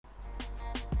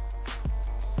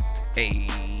Hey,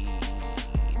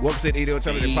 welcome to the Idiot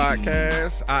Alternative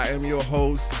Podcast. I am your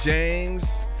host,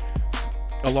 James,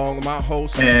 along with my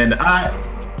host. And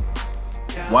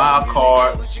Wild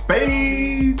Card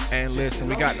Spades. And listen,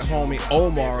 we got the homie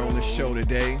Omar on the show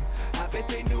today.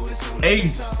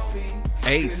 Ace.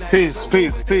 Peace.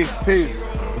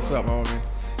 What's up, homie?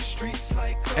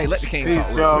 Hey, let the king Peace,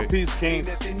 talk real y'all. quick. Peace, kings.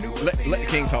 Let the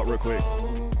king talk real quick.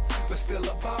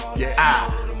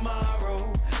 Yeah.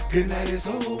 Good night is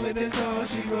over with, that's all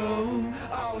she wrote.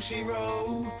 All she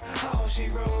wrote. All she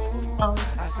wrote.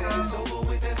 I said it's over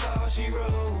with, that's all she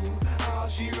wrote. All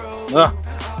she wrote.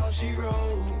 All she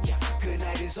wrote. Yeah. Good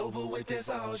night is over with, that's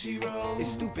all she wrote. It's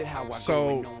stupid how I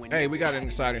So, hey, we got an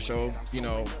exciting show. You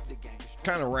know,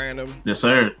 kind of random, Yes,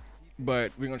 sir.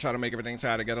 but we're gonna try to make everything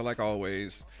tie together like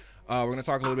always. We're gonna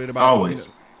talk a little bit about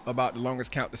about the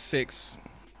longest count to 6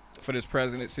 for this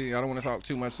presidency. I don't want to talk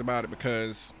too much about it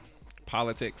because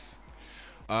politics.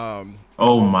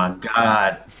 Oh my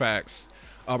God. Facts.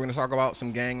 We're gonna talk about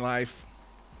some gang life.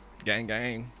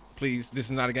 Gang. Please, this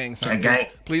is not a gang sign. Gang.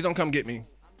 Please don't come get me.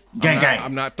 Gang.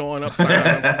 I'm not throwing up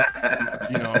signs.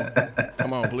 You know,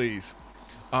 come on, please.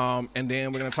 And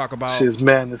then we're gonna talk about Shit's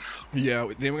madness. yeah.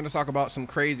 Then we're gonna talk about some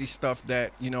crazy stuff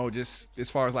that just as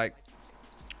far as like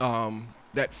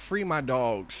that free my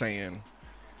dog saying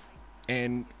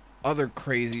and other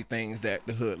crazy things that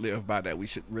the hood live by that we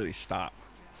should really stop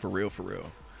for real.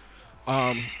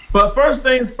 But first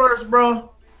things first,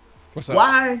 bro. What's up?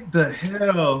 Why the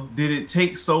hell did it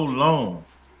take so long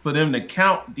for them to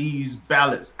count these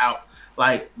ballots out?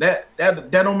 Like that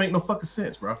don't make no fucking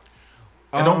sense, bro. It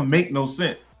don't make no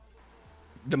sense.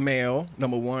 The mail,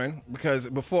 number one, because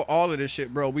before all of this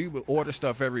shit, bro, we would order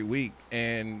stuff every week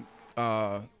and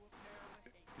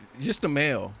just the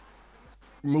mail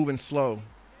moving slow.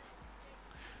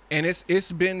 And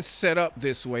it's been set up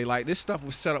this way. Like this stuff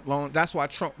was set up long. That's why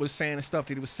Trump was saying the stuff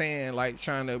that he was saying, like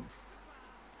trying to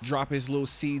drop his little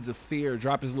seeds of fear,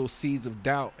 drop his little seeds of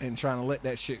doubt, and trying to let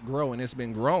that shit grow. And it's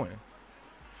been growing.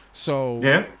 So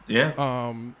Yeah.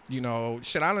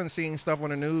 Shit, I done seen stuff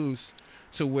on the news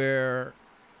to where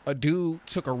a dude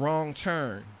took a wrong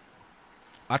turn,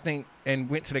 I think, and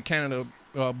went to the Canada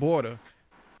border,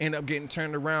 ended up getting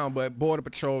turned around, but Border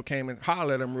Patrol came and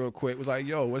hollered at him real quick, was like,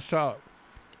 yo, what's up?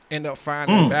 End up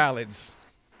finding ballots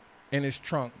in his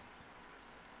trunk.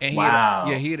 And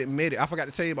he had admitted, I forgot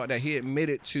to tell you about that, he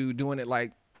admitted to doing it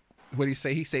like, what he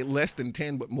say? He said less than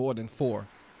 10, but more than 4.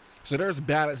 So there's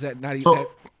ballots that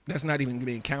that's not even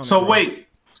being counted. So wait,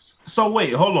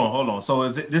 hold on. So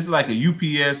this is like a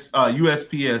USPS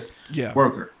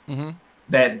worker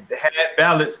that had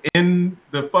ballots in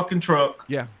the fucking truck,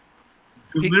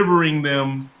 delivering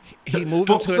them. He moved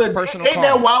into his personal car.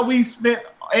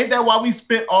 Ain't that why we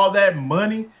spent all that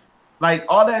money? Like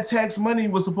all that tax money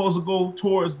was supposed to go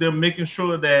towards them making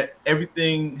sure that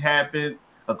everything happened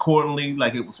accordingly,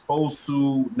 like it was supposed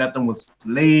to. Nothing was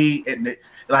late, and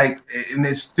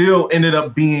it still ended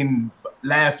up being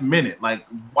last minute. Like,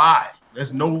 why?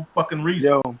 There's no fucking reason.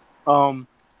 Yo,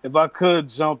 if I could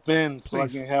jump in so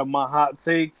Please. I can have my hot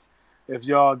take, if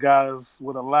y'all guys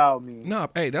would allow me. No,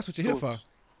 hey, that's what you're here for.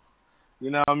 You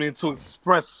know what I mean? To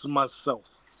express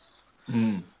myself.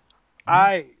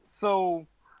 So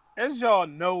as y'all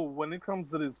know, when it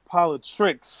comes to this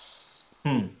politics,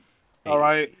 all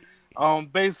right,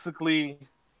 basically,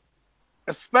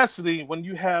 especially when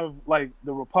you have like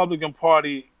the Republican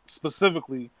Party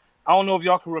specifically, I don't know if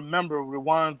y'all can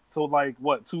rewind to like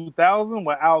 2000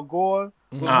 when Al Gore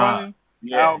was running.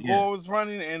 Al Gore was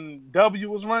running and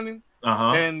W was running.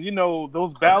 And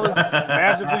those ballots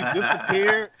magically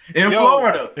disappeared in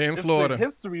Florida. It's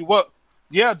history.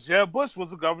 Jeb Bush was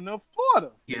the governor of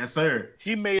Florida. Yes, sir.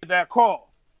 He made that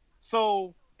call.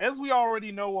 So as we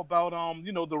already know about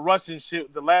the Russian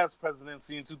shit, the last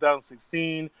presidency in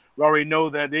 2016, we already know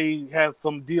that they had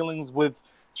some dealings with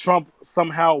Trump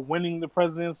somehow winning the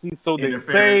presidency. So they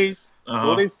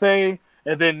say.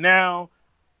 And then now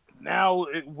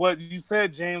what you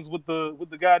said, James, with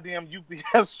the goddamn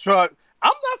UPS truck,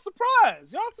 I'm not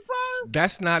surprised. Y'all surprised?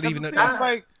 That's not even.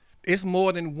 It's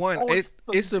more than one.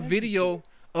 It's a video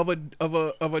of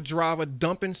a driver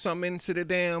dumping something into the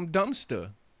damn dumpster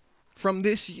from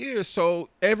this year. So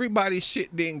everybody's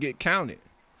shit didn't get counted,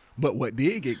 but what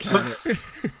did get counted?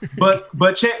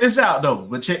 but check this out though.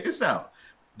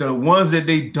 The ones that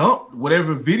they dumped,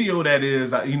 whatever video that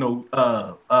is,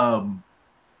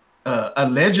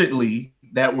 allegedly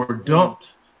that were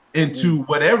dumped into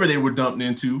whatever they were dumped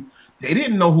into, they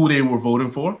didn't know who they were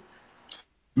voting for.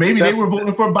 Maybe they were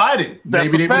voting for Biden.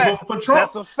 Maybe they were voting for Trump.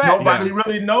 That's a fact. Nobody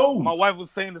really knows. My wife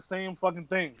was saying the same fucking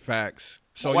thing. Facts.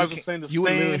 So My wife was saying the you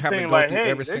would literally same have to thing. go Like, through hey,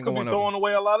 every they single could be one of throwing them.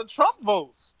 away a lot of Trump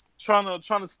votes, trying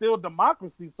to steal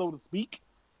democracy, so to speak.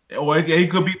 Or he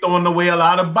could be throwing away a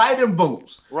lot of Biden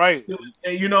votes. Right. Still,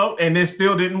 and it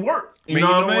still didn't work. You Man,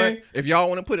 know you what I mean? If y'all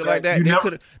want to put it like that, You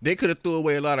they could have threw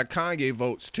away a lot of Kanye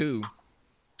votes too.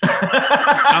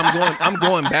 I'm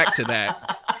going back to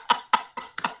that.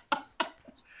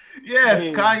 Yes,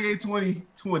 Hey. Kanye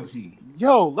 2020.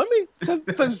 Yo, let me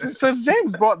since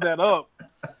James brought that up,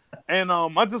 and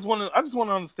I just want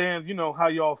to understand, how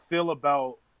y'all feel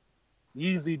about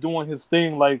Yeezy doing his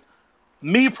thing. Like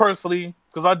me personally,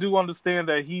 because I do understand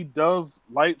that he does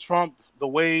like Trump the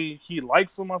way he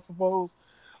likes him, I suppose.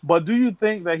 But do you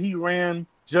think that he ran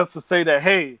just to say that,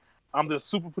 hey, I'm this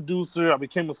super producer, I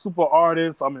became a super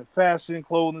artist, I'm in fashion,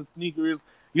 clothing, sneakers,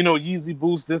 Yeezy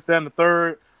boots, this, that, and the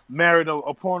third, married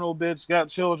a porno bitch, got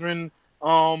children,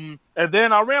 and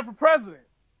then I ran for president.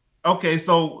 Okay,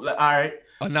 so all right.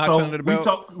 A notch under the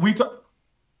belt. We talk.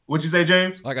 What'd you say,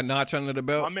 James? Like a notch under the My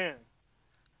belt. man.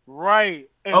 Right.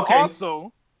 And Okay.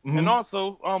 also,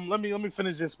 let me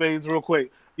finish this phase real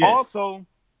quick. Yeah. Also,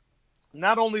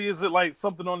 not only is it like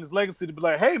something on his legacy to be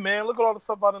like, hey man, look at all the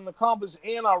stuff I done accomplished,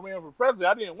 and I ran for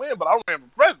president. I didn't win, but I ran for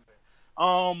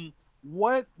president.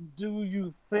 What do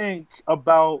you think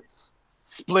about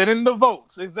splitting the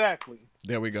votes? Exactly.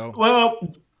 There we go.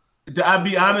 Well, I'll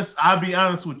be honest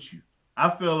with you. I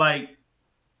feel like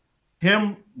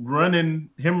him running.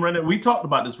 We talked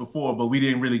about this before, but we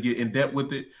didn't really get in depth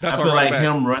with it. That's I feel like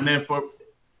him running for,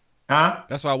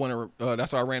 That's why I want to.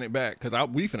 That's why I ran it back because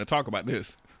we finna talk about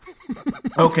this.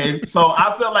 Okay, so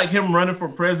I feel like him running for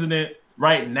president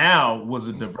right now was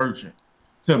a diversion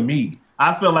to me.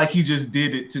 I feel like he just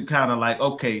did it to kind of like,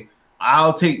 okay,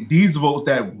 I'll take these votes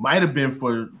that might have been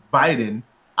for Biden.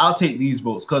 I'll take these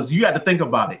votes because you got to think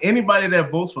about it. Anybody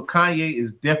that votes for Kanye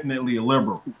is definitely a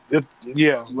liberal.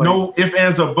 No ifs,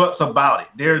 ands, or buts about it.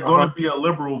 They're going to be a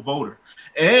liberal voter.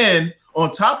 And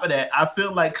on top of that, I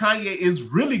feel like Kanye is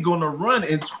really going to run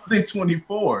in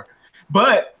 2024,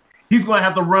 but he's going to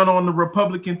have to run on the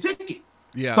Republican ticket.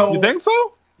 Yeah. So you think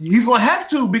so? He's going to have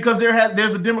to because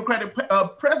there's a Democratic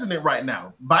president right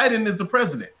now. Biden is the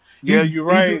president. You're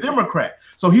right. He's a Democrat.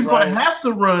 So he's going to have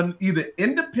to run either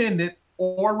independent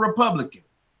or Republican.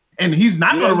 And he's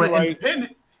not going to run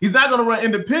independent. He's not going to run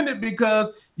independent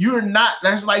because you're not.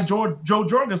 That's like Jo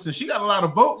Jorgensen. She got a lot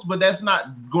of votes, but that's not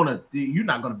you're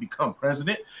not going to become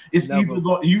president. It's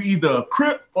you either a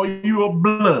Crip or you a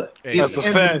Blood. Hey, that's a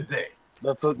fact.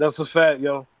 That's a fact,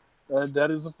 yo. That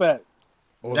is a fact.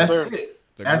 Well, that's it.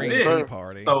 The that's Green it. Tea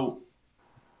Party. So,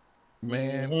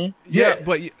 man, I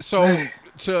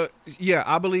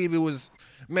believe it was,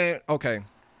 man. Okay,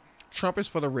 Trump is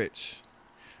for the rich.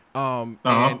 And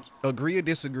agree or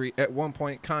disagree, at one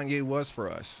point Kanye was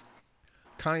for us.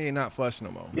 Kanye not for us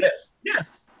no more.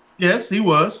 Yes, he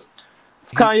was.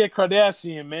 It's Kanye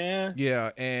Kardashian, man.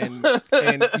 Yeah, and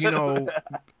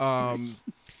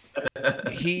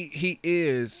he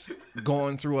is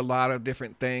going through a lot of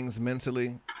different things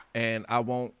mentally, and I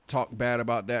won't talk bad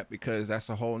about that because that's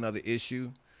a whole nother issue.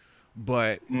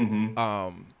 But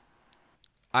I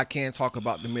can talk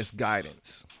about the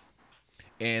misguidance.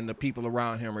 And the people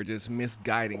around him are just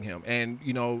misguiding him. And,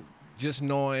 just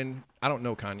knowing, I don't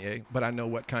know Kanye, but I know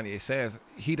what Kanye says.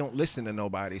 He don't listen to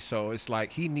nobody. So it's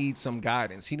like he needs some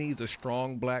guidance. He needs a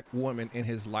strong black woman in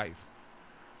his life.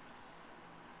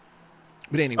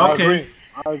 But anyway.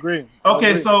 I agree.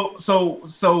 Okay, so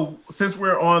since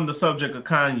we're on the subject of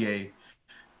Kanye,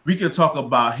 we could talk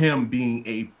about him being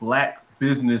a black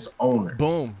business owner.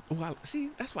 Boom. Ooh,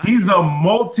 see, that's why he's a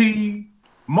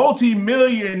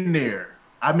multi-millionaire.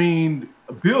 I mean,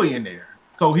 a billionaire.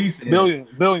 So he says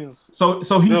billions. So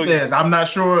he says, I'm not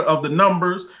sure of the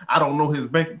numbers. I don't know his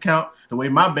bank account. The way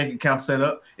my bank account set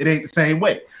up, it ain't the same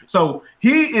way. So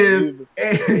he is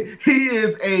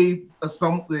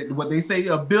what they say,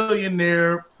 a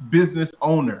billionaire business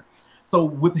owner. So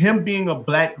with him being a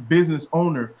black business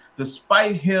owner,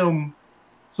 despite him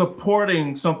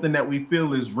supporting something that we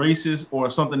feel is racist or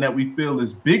something that we feel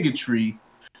is bigotry,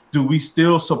 do we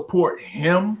still support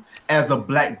him as a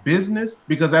black business?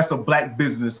 Because that's a black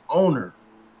business owner,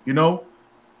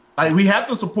 Like we have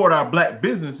to support our black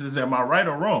businesses. Am I right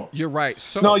or wrong? You're right.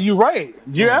 So no, you're right.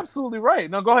 You're absolutely right.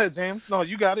 No, go ahead, James. No,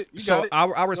 you got it.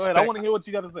 I respect. I want to hear what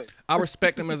you got to say. I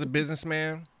respect him as a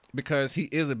businessman because he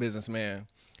is a businessman.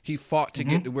 He fought to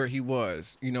get to where he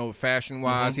was. Fashion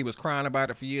wise, he was crying about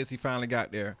it for years. He finally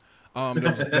got there.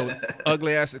 Those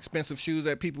ugly ass expensive shoes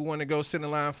that people want to go sit in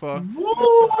line for.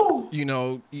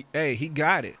 Woo! Hey, he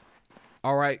got it.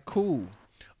 All right, cool.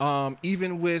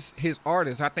 Even with his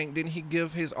artists, I think didn't he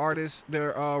give his artists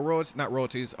their royalties? Not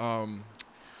royalties.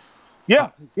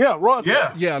 royalties.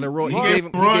 Yeah. The he Royalties.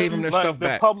 gave him their Like stuff the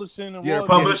back. publishing and royalties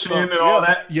Publishing and and all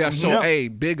that. Yeah, so hey,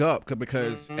 big up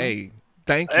because hey,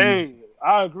 thank you. Hey,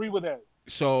 I agree with that.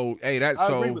 So hey, that's I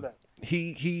so agree with that.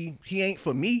 he ain't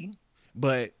for me,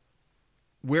 but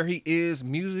where he is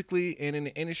musically and in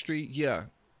the industry, yeah,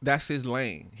 that's his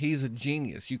lane. He's a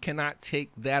genius. You cannot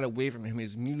take that away from him.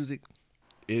 His music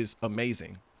is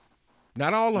amazing.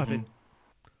 Not all of it,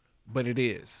 but it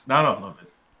is. Not all of it.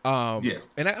 Yeah.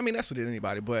 And I mean that's with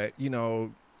anybody, but you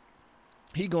know,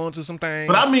 he going through some things.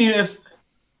 But I mean, it's.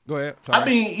 Go ahead. Sorry. I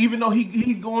mean, even though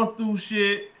he going through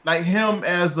shit, like him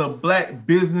as a black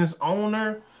business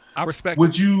owner, I respect.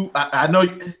 Would you? I know.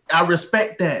 I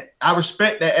respect that. I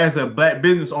respect that as a black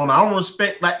business owner. I don't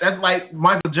respect like that's like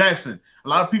Michael Jackson. A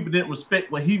lot of people didn't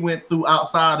respect what he went through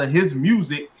outside of his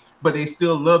music, but they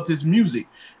still loved his music.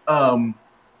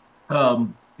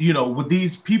 You know, with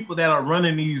these people that are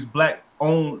running these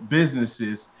black-owned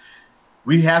businesses,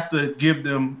 we have to give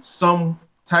them some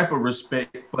type of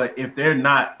respect. But if they're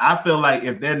not, I feel like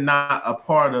if they're not a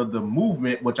part of the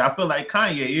movement, which I feel like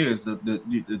Kanye is,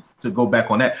 to go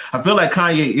back on that, I feel like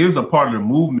Kanye is a part of the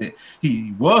movement.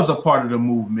 He was a part of the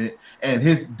movement, and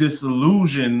his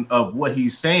disillusion of what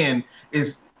he's saying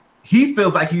is he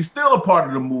feels like he's still a part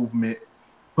of the movement,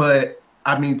 but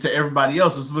I mean, to everybody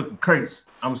else, it's looking crazy.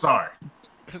 I'm sorry.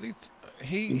 Because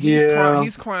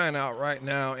he's crying out right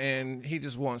now, and he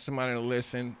just wants somebody to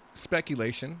listen.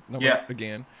 Speculation,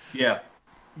 again. Yeah.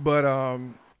 But all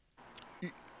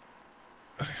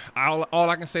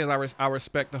I can say is I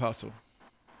respect the hustle.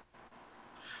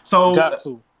 So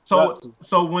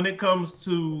when it comes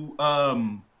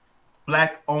to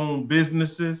black-owned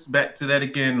businesses, back to that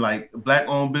again, like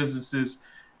black-owned businesses,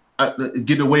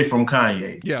 get away from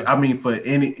Kanye. Yeah. I mean, for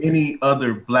any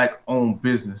other black-owned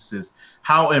businesses,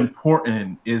 how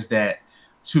important is that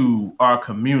to our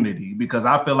community? Because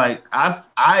I feel like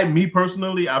me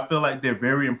personally, I feel like they're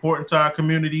very important to our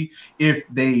community if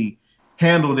they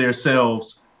handle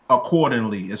themselves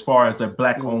accordingly as far as a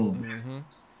black-owned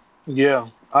business. Yeah,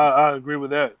 I agree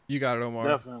with that. You got it, Omar.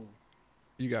 Definitely.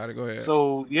 You got it. Go ahead.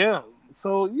 So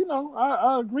you know,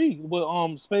 I agree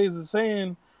with Spades is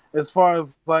saying as far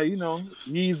as like, you know,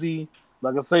 Yeezy,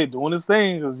 like I say, doing his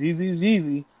thing because Yeezy's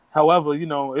Yeezy. However, you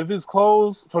know, if it's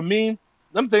clothes, for me,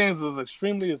 them things is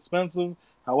extremely expensive.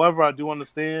 However, I do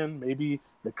understand maybe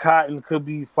the cotton could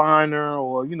be finer,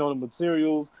 or you know, the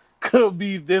materials could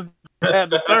be this, that,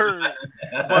 the third.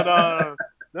 But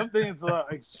them things are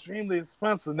extremely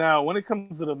expensive. Now, when it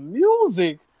comes to the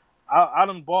music, I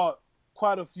done bought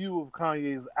quite a few of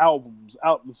Kanye's albums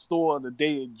out the store the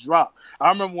day it dropped. I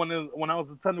remember when I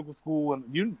was in technical school, and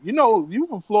you know, you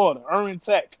from Florida, Irving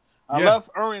Tech. I left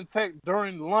Irving Tech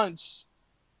during lunch.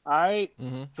 All right,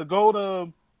 to go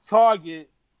to Target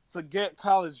to get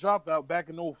College Dropout back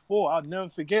in 2004. I'll never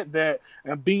forget that,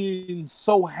 and being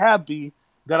so happy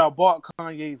that I bought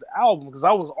Kanye's album because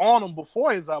I was on him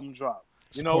before his album dropped.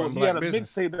 You know, he had a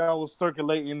mixtape that I was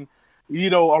circulating, you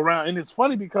know, around, and it's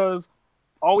funny because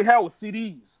all we had was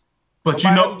CDs. But you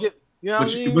know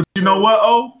what?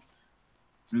 Oh,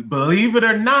 believe it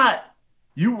or not,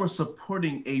 you were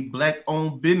supporting a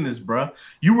black-owned business, bro.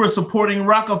 You were supporting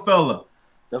Rockefeller.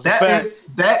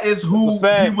 That is who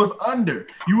he was under.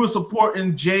 You were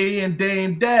supporting Jay and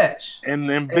Dame Dash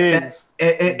and Biggs.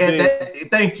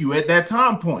 Thank you. At that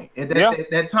time point, at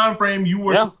that time frame, you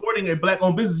were supporting a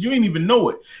black-owned business. You didn't even know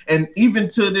it, and even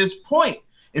to this point,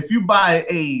 if you buy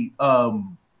a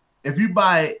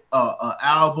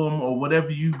album or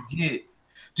whatever you get,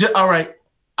 all right,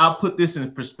 I'll put this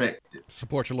in perspective.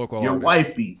 Support your local your artist.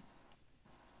 Wifey,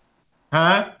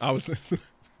 huh?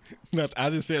 I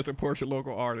just said support your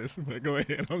local artist. But go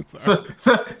ahead. I'm sorry.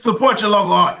 Support your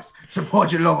local artist.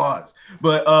 Support your local artist.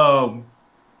 But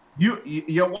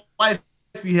your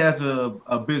wifey has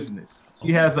a business.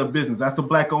 She has a business. That's a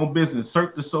black-owned business.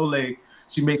 Cirque du Soleil.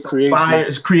 She makes some fire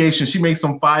creation. She makes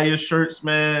some fire shirts,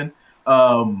 man.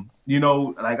 You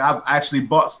know, like I've actually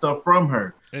bought stuff from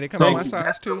her. And they come in my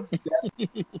size too.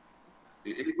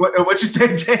 What you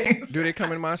say, James? Do they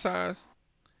come in my size?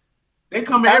 They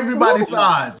come in everybody's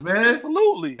size, man.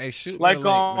 Absolutely. Hey, shoot like me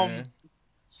a link, man.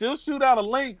 She'll shoot out a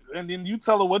link, and then you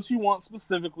tell her what you want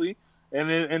specifically, and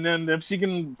then if she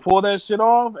can pull that shit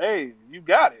off, hey, you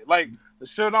got it. Like the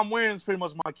shirt I'm wearing is pretty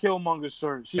much my Killmonger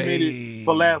shirt. She made it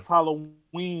for last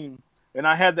Halloween, and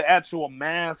I had the actual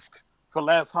mask for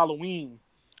last Halloween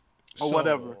or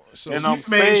whatever. So and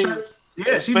made shirts.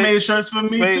 Yeah, she made shirts for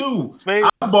me too. I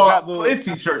bought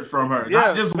plenty shirts from her. Yeah,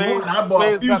 not just one. I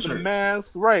bought a few got shirts. The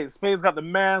mask, right? Spade's got the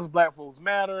mask. Black Folks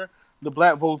Matter. The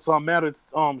Black Votes Matter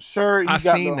shirt. You got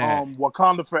the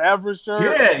Wakanda Forever shirt.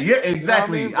 Yeah, exactly. You know what I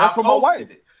mean? That's from my wife.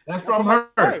 That's from her.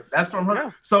 That's from her.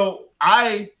 Yeah. So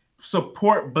I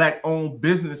support Black-owned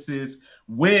businesses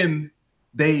when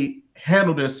they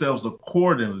handle themselves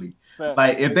accordingly. Facts.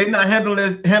 Like if they not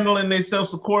handling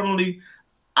themselves accordingly,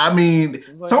 I mean,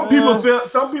 like, some people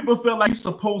feel like you're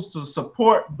supposed to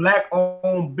support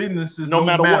Black-owned businesses no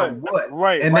matter what.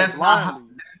 Right. And that's not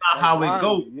how it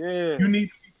goes. Yeah. You need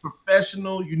to be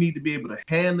professional. You need to be able to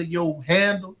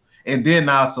handle, and then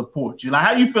I'll support you. Like,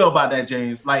 how you feel about that,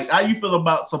 James? Like, how you feel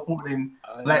about supporting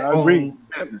Black-owned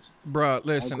businesses? Bro,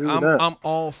 listen, I'm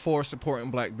all for supporting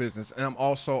Black business, and I'm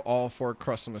also all for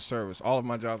customer service. All of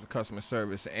my jobs are customer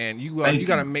service, and you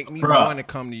got to make me want to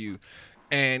come to you.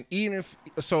 And even if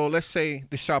so, let's say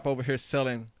the shop over here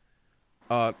selling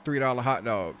 $3 hot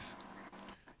dogs.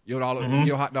 Your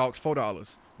hot dogs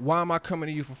 $4. Why am I coming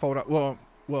to you for $4?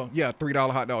 Well, yeah,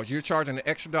 $3 hot dogs. You're charging an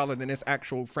extra dollar than this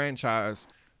actual franchise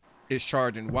is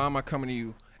charging. Why am I coming to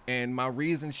you? And my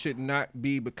reason should not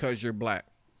be because you're Black.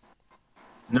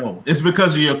 No, it's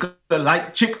because of your,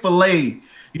 like Chick-fil-A.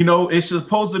 You know, it's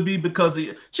supposed to be because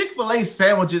of Chick-fil-A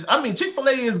sandwiches. I mean,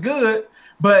 Chick-fil-A is good,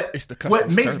 but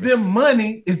what makes them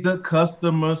money is the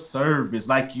customer service,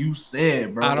 like you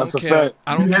said, bro. That's a fact.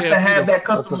 I don't care. You have to have that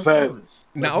customer service.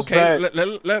 Now, okay,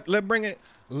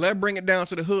 let bring it down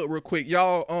to the hood real quick,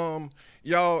 y'all.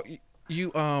 You what do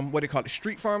you call it?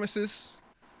 Street pharmacists.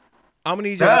 I'm gonna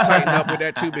need y'all to tighten up with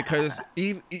that too, because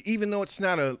even though it's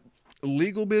not a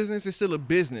legal business, it's still a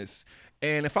business.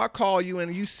 And if I call you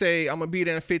and you say I'm gonna be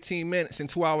there in 15 minutes and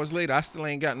 2 hours later I still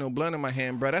ain't got no blunt in my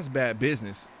hand, bro, that's bad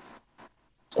business.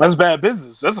 That's bad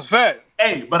business. That's a fact.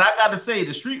 Hey, but I gotta say,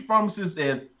 the street pharmacists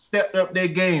have stepped up their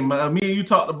game. Me and you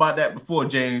talked about that before,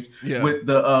 James. Yeah. With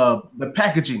the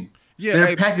packaging. Yeah,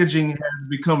 their packaging has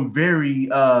become very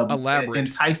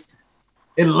elaborate.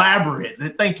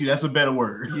 Elaborate. Thank you. That's a better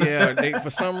word. Yeah, for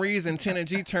some reason 10 of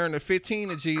G turned to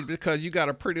 15 of G because you got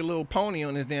a pretty little pony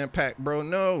on this damn pack, bro.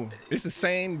 No, it's the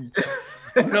same.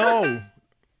 No,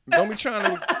 don't be trying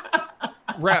to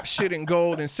wrap shit in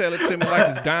gold and sell it to me like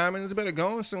it's diamonds. It better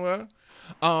go somewhere.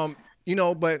 But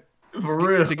for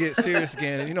real, to get serious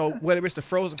again, whether it's the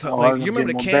frozen cup, like you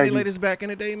remember the candy ladies back in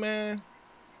the day, man.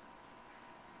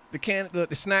 The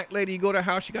snack lady, you go to her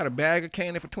house, she got a bag of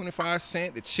candy for 25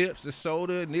 cents, the chips, the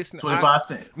soda, and this. 25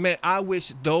 cents. Man, I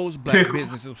wish those Black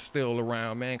businesses were still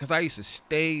around, man, because I used to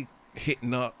stay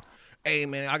hitting up. Hey,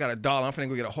 man, I got $1. I'm finna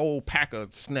go get a whole pack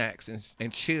of snacks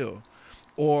and chill.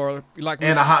 Or like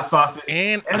a hot sausage.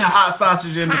 And a hot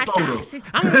sausage in the soda.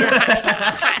 I'm gonna get a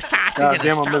hot sausage. God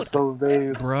damn, I miss those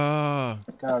days. Bruh.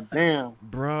 God damn.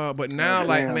 Bruh. But now,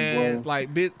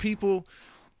 people.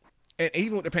 And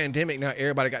even with the pandemic now,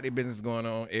 everybody got their business going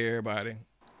on. Everybody.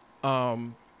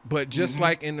 But just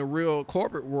like in the real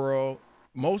corporate world,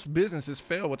 most businesses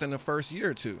fail within the first year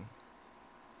or two.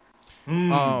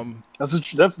 That's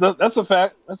a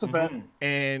fact. That's a fact.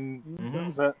 And that's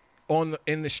a fact.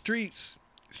 In the streets,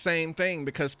 same thing,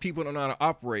 because people don't know how to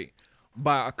operate.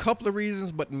 By a couple of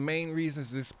reasons, but the main reason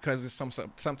is because it's something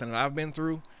that I've been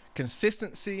through.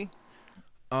 Consistency,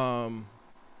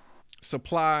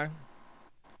 supply,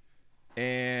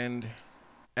 and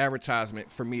advertisement,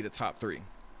 for me, the top three.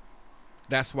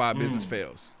 That's why business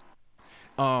fails.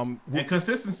 And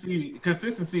consistency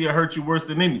will hurt you worse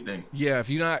than anything. Yeah, if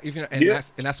you're not,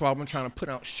 that's why I've been trying to put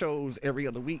out shows every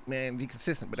other week, man. Be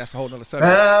consistent, but that's a whole nother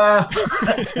subject.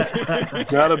 You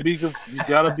gotta be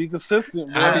consistent,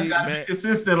 man. You gotta be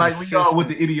consistent, like we are with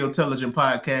the Idiotelligent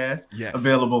podcast. Yes.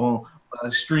 Available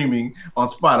on streaming on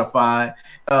Spotify.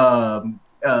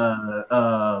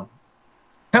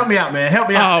 Help me out, man. Help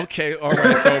me out. Okay, all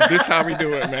right. So this is how we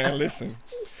do it, man. Listen.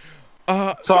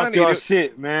 Talk your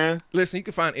shit, man. Listen, you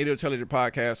can find Idiotelligent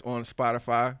Podcast on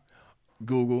Spotify,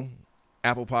 Google,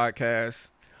 Apple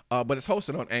Podcasts, but it's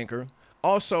hosted on Anchor.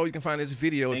 Also, you can find this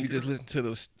video if you just listen to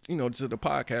to the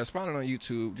podcast. Find it on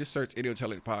YouTube. Just search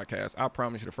Idiotelligent Podcast. I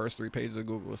promise you, the first 3 pages of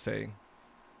Google will say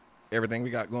everything we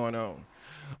got going on.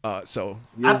 Yes,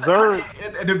 sir.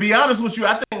 To be honest with you,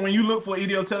 I think when you look for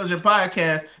Idiotelligent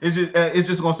Podcast, it's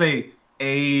just gonna say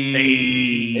Hey,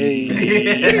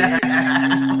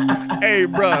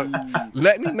 bro,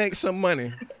 let me make some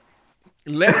money.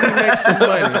 And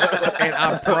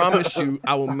I promise you,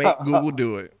 I will make Google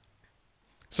do it.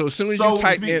 So as soon as you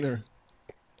type enter,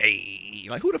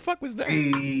 like who the fuck was that?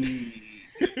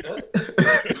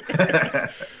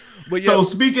 But so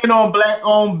speaking on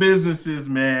Black-owned businesses,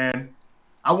 man,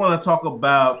 I want to talk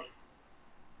about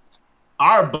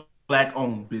our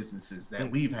Black-owned businesses that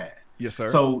we've had. Yes, sir.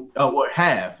 So,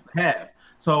 have.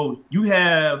 So you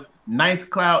have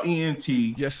Ninth Cloud ENT.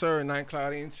 Yes, sir. Ninth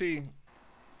Cloud ENT.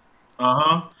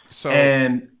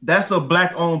 and that's a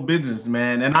black-owned business,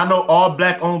 man. And I know all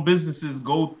black-owned businesses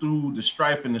go through the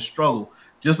strife and the struggle,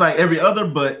 just like every other,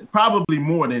 but probably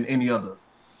more than any other,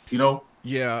 you know?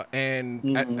 Yeah,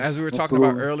 and as we were talking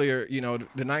about earlier, you know,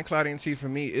 the Nine Cloud ENT for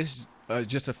me is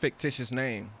just a fictitious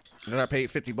name that I paid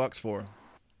 $50 for.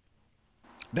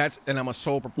 And I'm a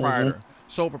sole proprietor.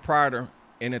 Sole proprietor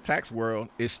in the tax world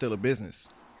is still a business.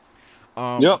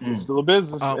 It's still a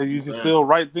business, and you can still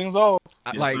write things off.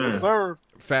 Yes, sir.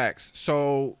 Facts.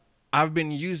 So I've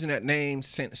been using that name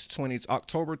since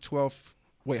October 12th.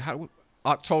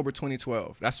 October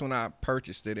 2012. That's when I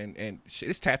purchased it, and shit,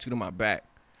 it's tattooed on my back.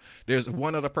 There's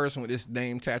one other person with this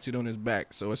name tattooed on his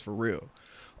back, so it's for real.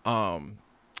 I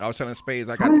was telling Spades,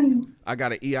 I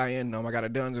got an EIN number, I got a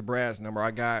Duns and Brass number,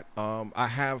 I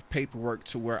have paperwork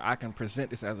to where I can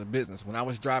present this as a business. When I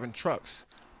was driving trucks,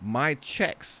 my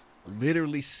checks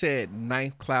literally said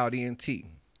Ninth Cloud ENT.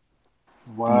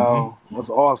 Wow,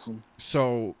 that's awesome.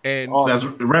 So, and that's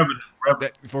revenue.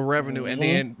 For revenue. And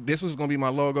then this was gonna be my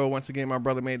logo. Once again, my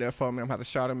brother made that for me. I'm gonna have to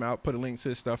shout him out, put a link to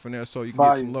his stuff in there so you can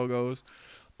get some logos.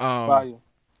 Fire.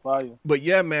 But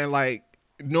yeah, man, like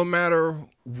no matter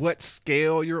what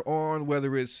scale you're on,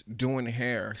 whether it's doing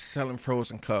hair, selling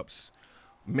frozen cups,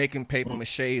 making paper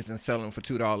maches and selling for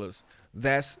 $2,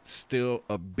 that's still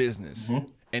a business,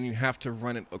 and you have to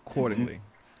run it accordingly.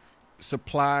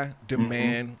 Supply,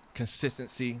 demand,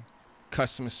 consistency,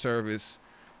 customer service,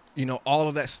 you know, all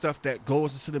of that stuff that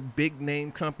goes into the big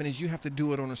name companies, you have to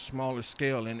do it on a smaller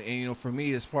scale. And you know, for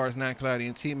me, as far as Nine Cloud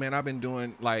ENT, man, I've been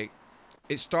doing, like,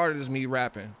 it started as me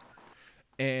rapping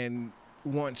and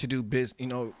wanting to do business, you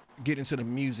know, get into the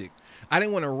music. I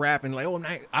didn't want to rap and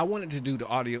like, I wanted to do the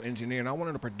audio engineering. I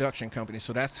wanted a production company.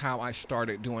 So that's how I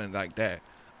started doing it like that.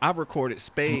 I've recorded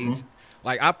Spades.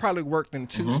 Like, I probably worked in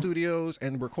 2 studios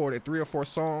and recorded 3 or 4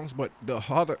 songs, but the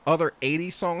other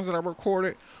 80 songs that I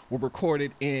recorded were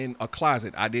recorded in a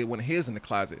closet. I did one of his in the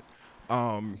closet.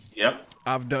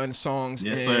 I've done songs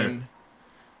in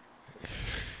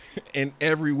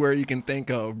everywhere you can think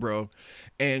of, bro.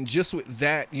 And just with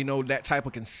that, you know, that type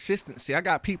of consistency, I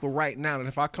got people right now that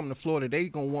if I come to Florida, they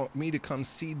gonna want me to come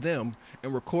see them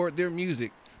and record their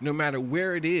music, no matter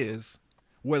where it is,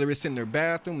 whether it's in their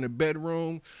bathroom, their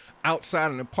bedroom, outside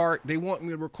in the park. They want me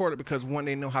to record it because, one,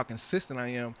 they know how consistent I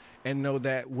am, and know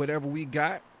that whatever we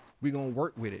got, we gonna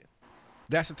work with it.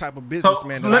 That's the type of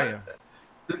businessman that I am.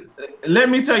 Let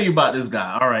me tell you about this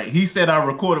guy. All right, he said I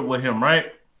recorded with him,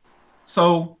 right?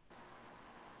 So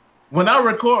when I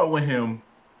record with him,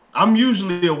 I'm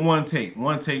usually a one take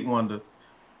wonder.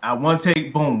 One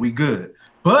take, boom, we good.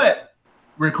 But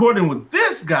recording with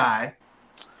this guy,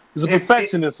 he's a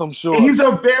perfectionist, I'm sure. He's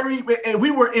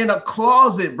we were in a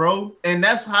closet, bro. And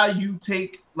that's how you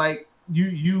take, like,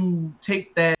 you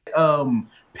take that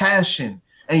passion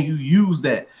and you use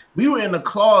that. We were in a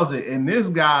closet, and this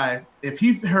guy, if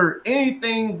he heard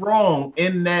anything wrong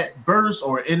in that verse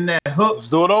or in that hook, let's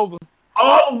do it over.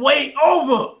 All the way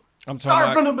over. I'm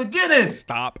talking Start from the beginning.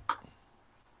 Stop.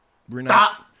 We're not.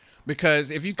 Stop. Because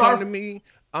if you come to me,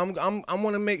 I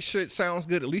want to make sure it sounds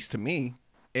good, at least to me.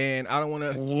 And I don't want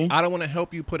to. I don't want to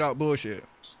help you put out bullshit.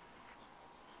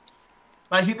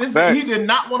 Like he did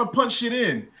not want to punch shit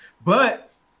in, but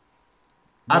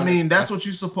I mean that's what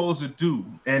you're supposed to do,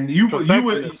 and you would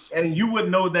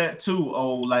know that too.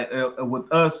 Oh, like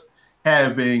with us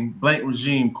having Blank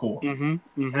Regime Corps,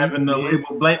 having the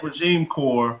label Blank Regime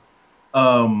Corps,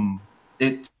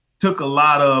 it took a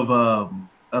lot of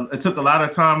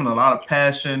time and a lot of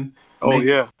passion.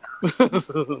 Building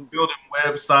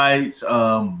websites,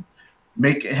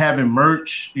 having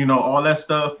merch, you know, all that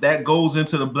stuff that goes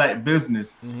into the black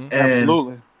business. And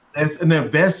absolutely, it's an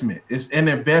investment. It's an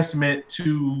investment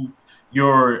to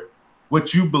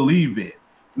what you believe in.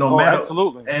 No matter,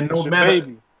 absolutely, and no matter.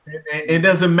 Baby. It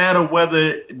doesn't matter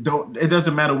whether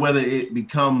it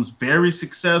becomes very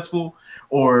successful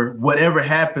or whatever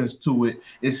happens to it.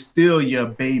 It's still your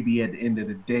baby at the end of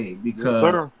the day,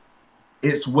 because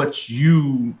it's what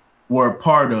you were a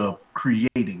part of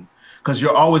creating. Because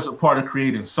you're always a part of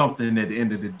creating something at the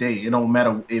end of the day. It don't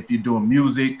matter if you're doing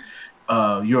music,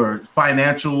 your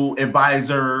financial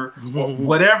advisor,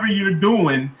 whatever you're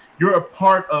doing, you're a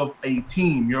part of a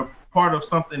team. You're part of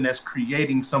something that's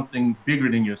creating something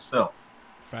bigger than yourself.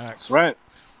 Facts. Right.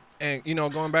 And, you know,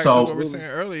 going back to what we were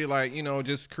saying earlier, like, you know,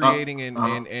 just creating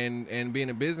and being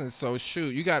a business. So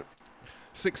shoot, you got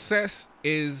success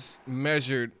is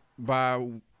measured by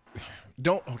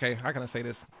how can I say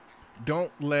this?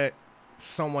 Don't let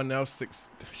someone else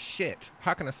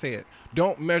how can I say it?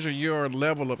 Don't measure your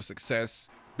level of success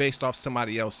based off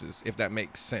somebody else's, if that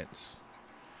makes sense.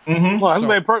 Well,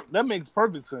 that makes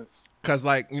perfect sense. Cause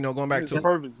like, you know, going back It's to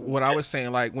perfect. what I was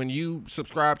saying, like when you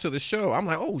subscribe to the show, I'm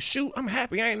like, oh shoot, I'm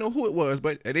happy. I didn't know who it was,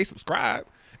 but they subscribed,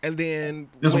 and then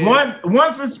There's one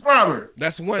subscriber.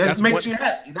 That's one. That That's makes one, you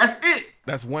happy. That's it.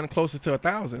 That's one closer to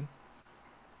 1,000.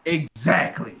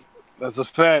 Exactly. That's a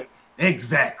fact.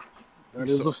 Exactly. That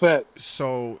is a fact.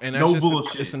 So, and that's No just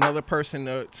bullshit. it's another person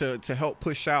to help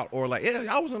push out, or like, yeah,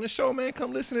 I was on the show, man.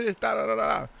 Come listen to this, da da da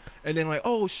da. And then like,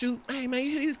 oh shoot, hey man,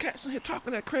 you hear these cats in here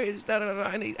talking that crazy, da da da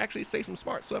da, and they actually say some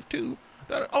smart stuff too.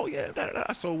 Da, oh yeah, da da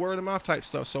da. So word of mouth type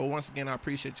stuff. So once again, I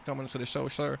appreciate you coming to the show,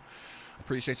 sir.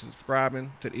 Appreciate you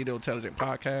subscribing to the Edo Intelligent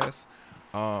Podcast.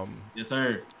 Yes,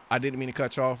 sir. I didn't mean to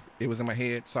cut you off. It was in my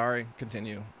head. Sorry.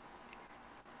 Continue.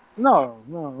 No.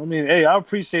 I mean, hey, I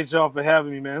appreciate y'all for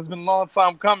having me, man. It's been a long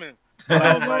time coming.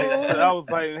 I was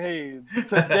like, hey,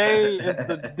 today is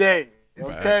the day.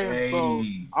 Okay, Hey. so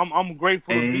I'm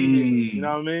grateful to be here. You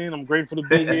know what I mean? I'm grateful to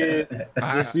be here.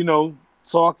 Just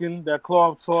talking that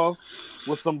cloth talk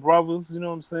with some brothers. You know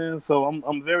what I'm saying? So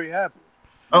I'm very happy.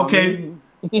 Okay.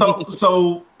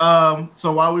 So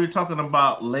while we were talking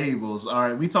about labels, all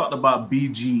right, we talked about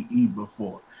BGE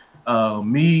before.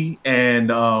 Me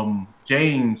and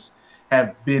James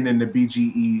have been in the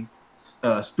BGE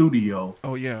studio.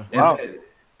 Oh yeah. Wow.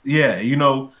 Yeah,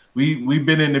 we've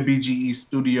been in the BGE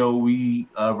studio. We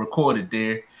recorded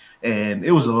there, and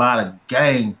it was a lot of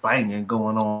gang banging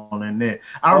going on in there.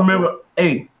 I remember,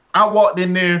 I walked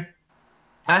in there.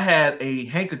 I had a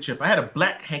handkerchief. I had a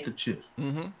black handkerchief.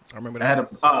 Mm-hmm. I remember that.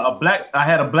 I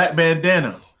had a black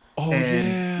bandana. Oh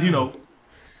and,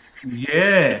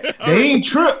 yeah. They ain't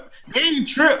trip,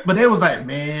 but they was like,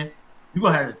 man, you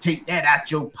gonna have to take that out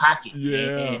your pocket.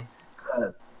 Yeah. Man.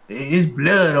 It's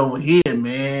blood over here,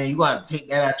 man. You gotta take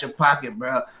that out your pocket,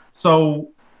 bro. So,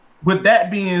 with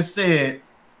that being said,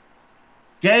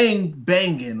 gang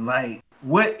banging, like,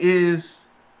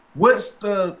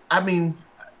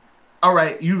 all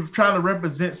right, you're trying to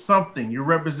represent something. You're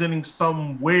representing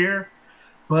somewhere,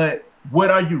 but what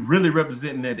are you really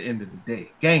representing at the end of the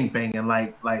day? Gang banging,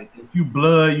 like if you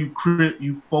blood, you Crip,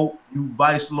 you folk, you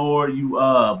Vice Lord, you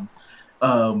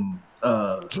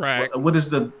Drag. what's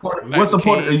the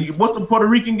Puerto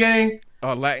Rican gang?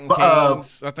 Latin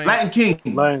Kings, I think.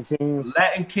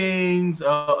 Latin Kings,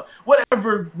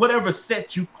 whatever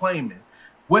set you claiming.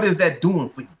 What is that doing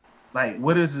for you? Like,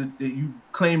 what is it that you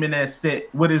claiming that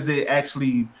set? What is it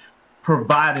actually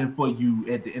providing for you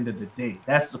at the end of the day?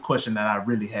 That's the question that I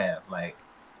really have. Like,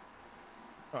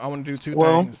 I want to do two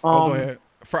things. Go ahead.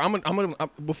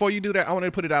 Before you do that, I want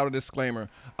to put it out a disclaimer.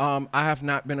 I have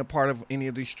not been a part of any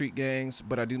of these street gangs,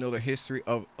 but I do know the history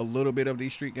of a little bit of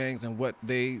these street gangs and what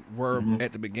they were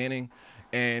at the beginning.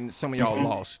 And some of y'all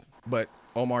lost. But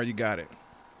Omar, you got it.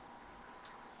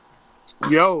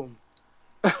 Yo.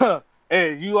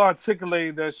 Hey, you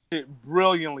articulated that shit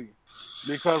brilliantly,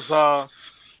 because I'm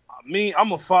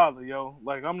a father, yo.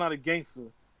 Like, I'm not a gangster.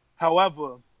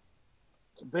 However,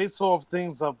 based off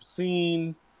things I've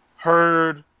seen,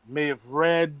 heard, may have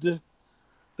read,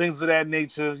 things of that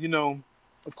nature,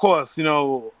 of course,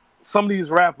 some of these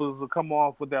rappers will come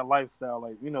off with that lifestyle,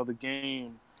 like, the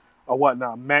Game or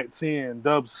whatnot, Mac 10,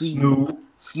 Dub C,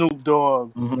 Snoop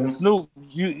Dogg, and Snoop.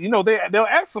 They'll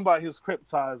ask him about his Crip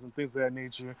ties and things of that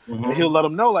nature, and he'll let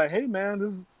them know, like, hey man,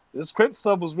 this Crip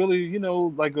stuff was really,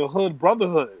 like a hood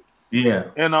brotherhood. Yeah.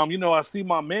 And I see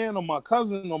my man or my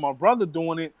cousin or my brother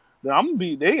doing it. Then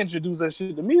they introduce that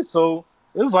shit to me, so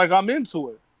it's like I'm into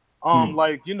it.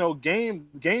 Like,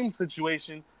 game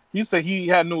situation. He said he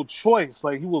had no choice.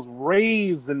 Like, he was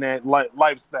raised in that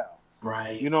lifestyle.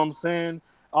 Right. You know what I'm saying?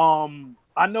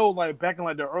 I know, like, back in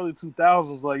like the early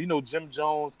 2000s, like, Jim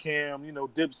Jones, Cam,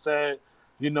 Dipset,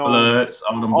 Bloods,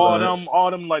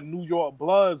 all them like New York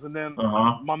Bloods, and then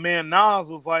my man Nas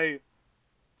was like,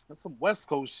 that's some West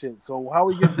Coast shit. So how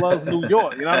we get Bloods in New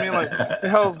York? You know what I mean? Like, what the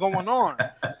hell's going on?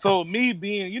 So me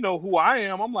being, who I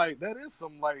am, I'm like, that is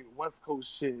some like West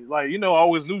Coast shit. Like, I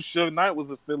always knew Suge Knight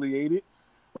was affiliated.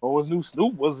 Always knew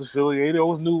Snoop was affiliated.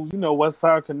 Always knew, West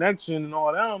Side Connection and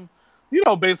all them.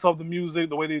 Based off the music,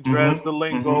 the way they dress, the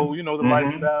lingo, the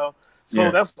lifestyle.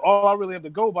 So that's all I really have to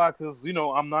go by, because,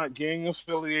 I'm not gang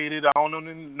affiliated. I don't know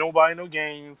nobody, no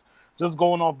gangs. Just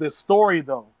going off this story,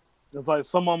 though. It's like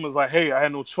some of them is like, hey, I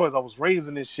had no choice. I was raised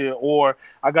in this shit. Or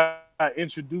I got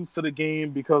introduced to the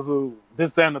game because of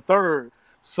this, that, and the third.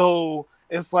 So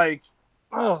it's like,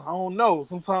 I don't know.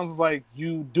 Sometimes it's like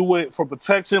you do it for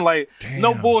protection. Like, damn,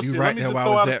 no bullshit. Right, let me just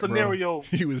throw out a scenario.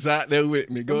 He was out there with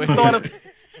me. Go ahead.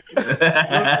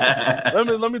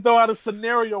 Let me throw out a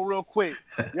scenario real quick.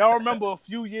 Y'all remember a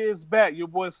few years back, your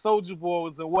boy Soulja Boy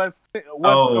was in West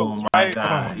Coast, right?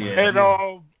 God,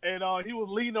 yeah, and he was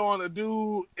leaning on a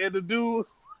dude, and the dude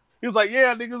He was like,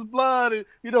 yeah, niggas blood. And,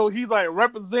 you know, he's like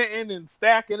representing and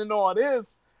stacking and all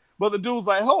this. But the dude's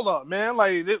like, hold up, man.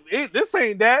 Like, this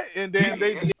ain't that. And then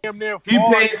they damn near he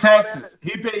paid taxes.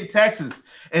 He paid taxes.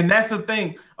 And that's the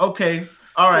thing. Okay.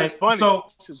 All right.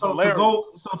 So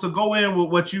to go in with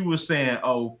what you were saying,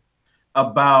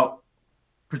 about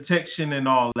protection and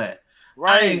all that.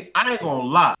 Right. I ain't gonna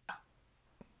lie.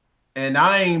 And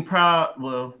I ain't proud.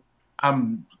 Well,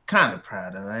 I'm kind of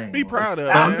proud of it. Be proud of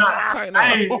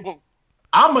it.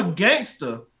 I'm a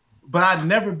gangster, but I've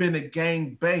never been a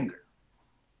gang banger.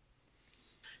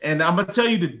 And I'm gonna tell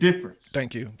you the difference.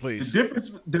 Thank you, please. The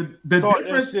difference. The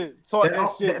difference.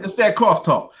 That's that cough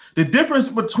talk. The difference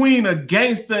between a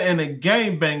gangster and a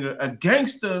gang banger. A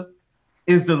gangster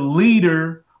is the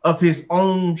leader of his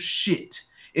own shit.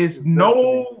 He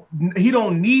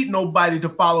don't need nobody to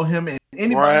follow him, and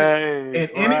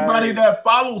anybody that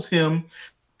follows him,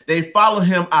 they follow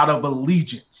him out of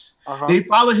allegiance. They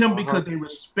follow him because they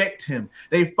respect him.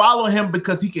 They follow him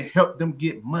because he can help them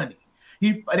get money.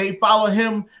 They follow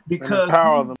him because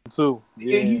empower them too.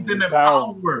 He's an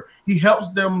empower. He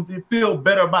helps them feel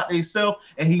better about themselves,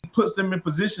 and he puts them in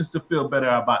positions to feel better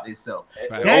about themselves.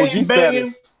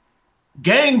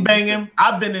 Gang banging.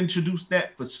 I've been introduced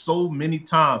that for so many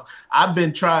times. They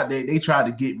tried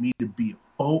to get me to be a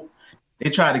folk. They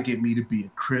try to get me to be a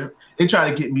Crip. They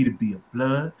try to get me to be a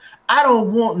Blood. I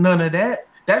don't want none of that.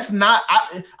 That's not.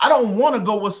 I don't want to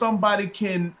go where somebody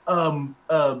can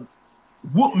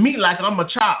whoop me like I'm a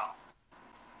child.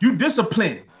 You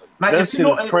discipline. Like that shit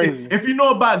is crazy. If you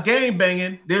know about gang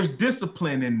banging, there's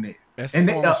discipline in there. That's a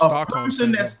form of Stockholm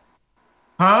syndrome.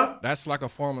 That's like a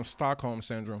form of Stockholm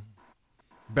syndrome.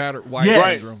 Battered white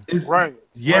syndrome. Right.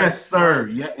 Yes, sir.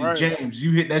 Yeah, James,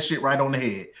 you hit that shit right on the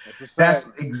head. That's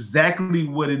exactly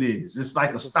what it is. It's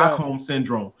like a Stockholm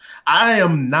syndrome. I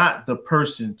am not the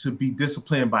person to be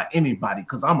disciplined by anybody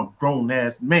because I'm a grown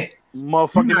ass man.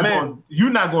 Motherfucking man.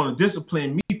 You're not going to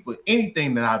discipline me for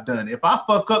anything that I've done. If I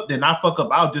fuck up, then I fuck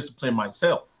up. I'll discipline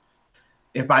myself.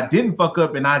 If I didn't fuck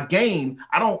up and I gain,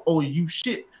 I don't owe you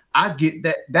shit. I get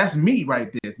that. That's me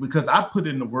right there because I put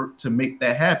in the work to make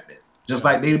that happen. Just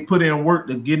like they put in work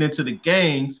to get into the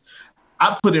gangs,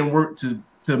 I put in work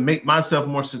to make myself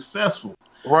more successful.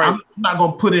 Right. I'm not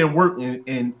gonna put in work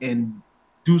and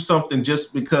do something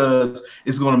just because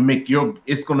it's gonna make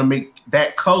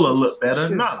that color look better.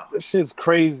 That shit's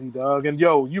crazy, dog. And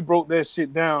yo, you broke that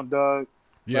shit down, dog.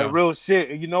 Yeah, like, real shit.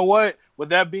 And you know what? With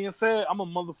that being said, I'm a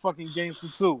motherfucking gangster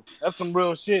too. That's some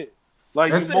real shit.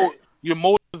 Like you're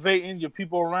motivating your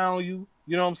people around you.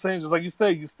 You know what I'm saying? Just like you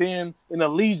say, you stand in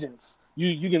allegiance.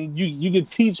 You can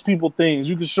teach people things.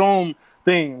 You can show them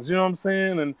things. You know what I'm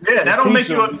saying? And that don't make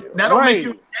you a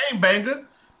gang banger.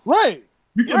 Right.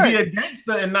 You can be a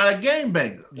gangster and not a gang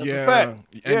banger. That's a fact.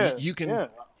 And you can.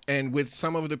 And with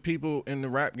some of the people in the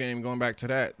rap game, going back to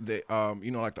that, they,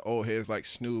 like the old heads like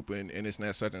Snoop and this and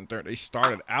that, such and third, they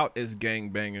started out as gang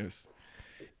bangers,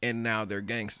 and now they're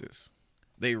gangsters.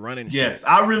 They running shit. Yes,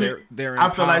 I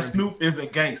feel like Snoop is a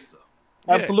gangster.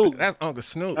 Absolutely. That's Uncle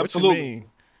Snoop. Absolutely. What you mean?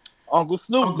 Uncle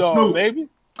Snoop, baby.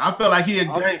 I feel like he a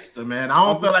gangster, man. I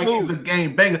don't feel like he's a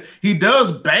gang banger. He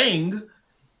does bang,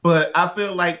 but I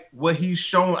feel like what he's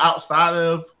shown outside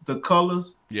of the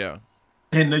colors, and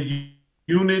the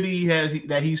unity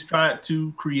that he's tried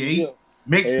to create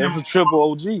makes him a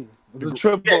triple OG. It's a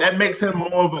triple. That makes him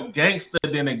more of a gangster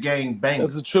than a gang banger.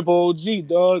 It's a triple OG,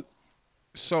 dog.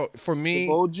 So for me,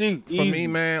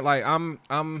 man, like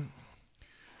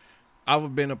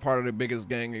I've been a part of the biggest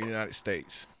gang in the United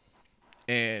States,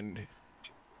 and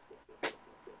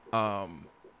I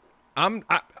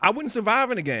wouldn't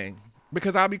survive in a gang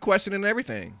because I'll be questioning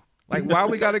everything. Like, why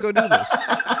we got to go do this?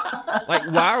 Like,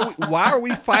 why are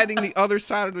we fighting the other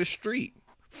side of the street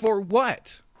for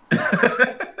what?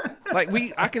 Like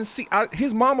I can see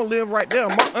his mama live right there.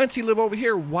 My auntie live over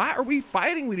here. Why are we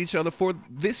fighting with each other for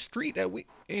this street that we?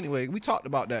 Anyway, we talked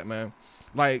about that, man.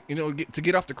 Like, to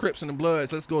get off the Crips and the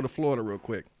Bloods, let's go to Florida real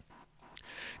quick.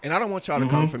 And I don't want y'all to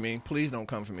come for me. Please don't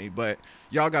come for me. But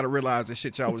y'all got to realize the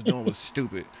shit y'all was doing was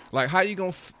stupid. Like, how you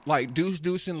gonna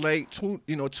deuce and late,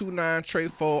 2-9, Trey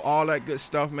 4, all that good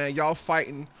stuff, man. Y'all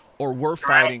fighting or were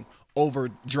fighting over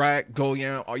drag,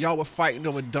 Goyam, or y'all were fighting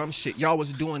over dumb shit. Y'all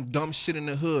was doing dumb shit in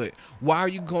the hood. Why are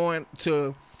you going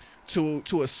to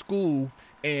a school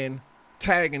and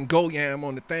tagging Goyam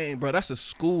on the thing, bro? That's a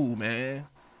school, man.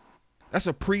 That's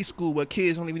a preschool where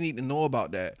kids don't even need to know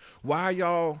about that. Why are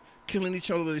y'all killing each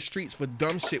other in the streets for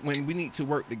dumb shit when we need to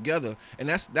work together? And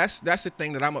that's the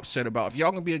thing that I'm upset about. If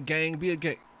y'all gonna be a gang, be a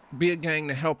gang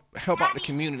to help out the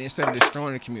community instead of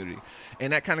destroying the community.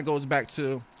 And that kind of goes back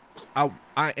to I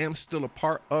am still a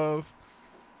part of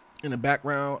in the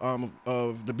background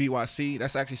of the BYC.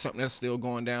 That's actually something that's still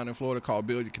going down in Florida called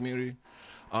Build Your Community.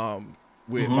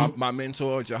 With my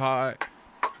mentor Jihad,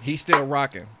 he's still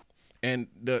rocking. And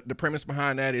the premise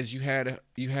behind that is you had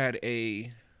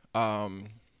a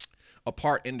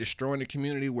part in destroying the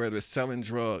community where they're selling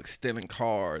drugs, stealing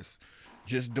cars,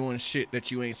 just doing shit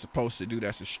that you ain't supposed to do.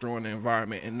 That's destroying the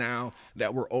environment. And now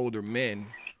that we're older men,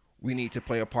 we need to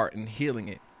play a part in healing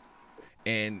it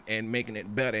and making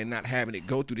it better and not having it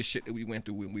go through the shit that we went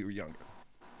through when we were younger.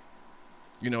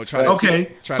 You know, go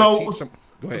ahead.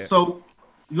 So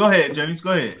go ahead, James.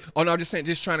 Go ahead. Oh no, I'm just saying,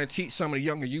 just trying to teach some of the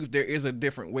younger youth there is a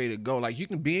different way to go. Like you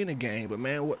can be in a gang, but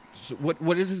man,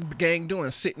 what is this gang doing?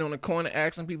 Sitting on the corner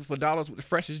asking people for dollars with the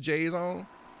freshest J's on?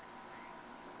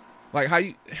 Like how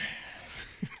you?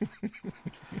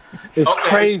 It's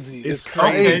crazy. It's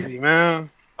crazy, man.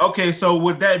 Okay, so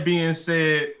with that being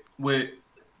said, with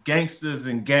gangsters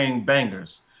and gang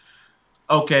bangers,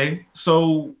 okay,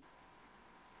 so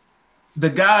the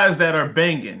guys that are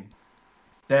banging,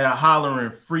 that are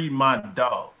hollering, "Free my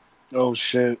dog." Oh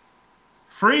shit!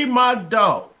 Free my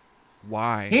dog.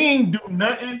 Why? He ain't do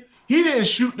nothing. He didn't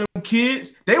shoot them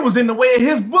kids. They was in the way of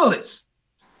his bullets.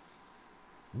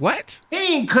 What?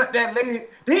 He ain't cut that lady.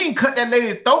 He ain't cut that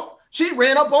lady throat. She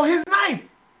ran up on his knife.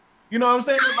 You know what I'm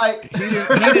saying? Like he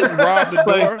didn't rob the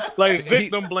door. Like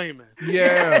victim blaming.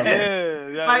 Yeah.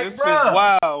 Yeah. Like, this bruh, shit's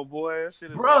wild, boy. That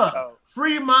shit is wild.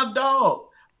 Free my dog.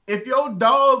 If your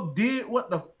dog did what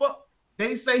the fuck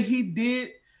they say he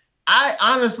did, I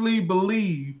honestly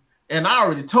believe, and I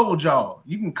already told y'all,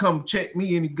 you can come check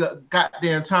me any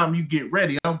goddamn time you get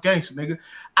ready. I'm gangster, nigga.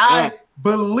 I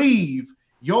believe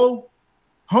your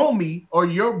homie or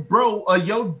your bro or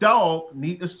your dog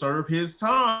need to serve his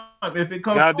time if it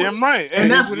comes. Goddamn right. And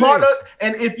that's part of.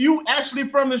 And if you actually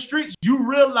from the streets, you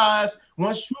realize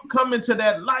once you come into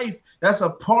that life, that's a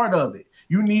part of it.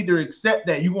 You need to accept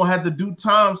that you're gonna have to do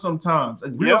time sometimes.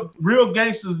 Like real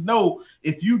gangsters know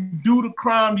if you do the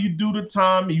crime, you do the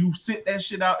time, and you sit that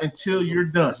shit out until you're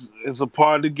done. It's a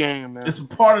part of the game, man. It's a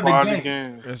part of the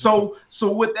game. So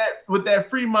with that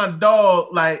free my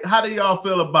dog, like how do y'all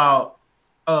feel about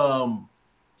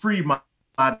free my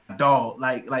dog?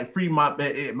 Like free my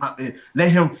let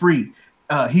him free.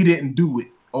 He didn't do it,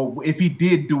 or if he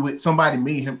did do it, somebody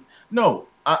made him. No,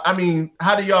 I mean,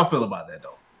 how do y'all feel about that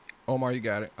though? Omar, you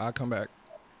got it. I'll come back.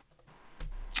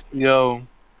 Yo,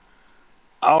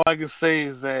 all I can say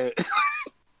is that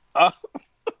I'm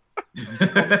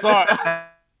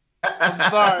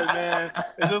sorry, man.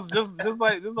 It's just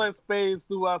like Spades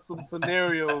threw out some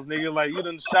scenarios, nigga. Like you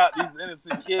done shot these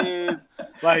innocent kids.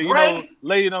 Like you know,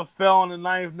 lady done fell on the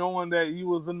knife, knowing that you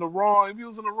was in the wrong. If you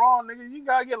was in the wrong, nigga, you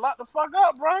gotta get locked the fuck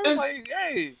up, bro. Like,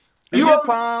 hey, you get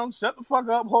time, shut the fuck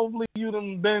up. Hopefully, you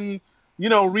done been, you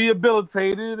know,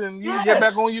 rehabilitated and you get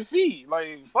back on your feet.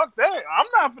 Like, fuck that. I'm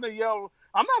not finna yell.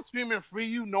 I'm not screaming free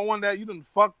you knowing that you done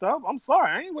fucked up. I'm sorry.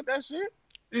 I ain't with that shit.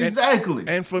 Exactly.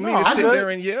 And for me to sit there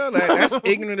and yell, that's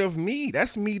ignorant of me.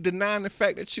 That's me denying the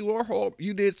fact that you are horrible.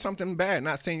 You did something bad.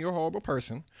 Not saying you're a horrible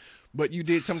person, but you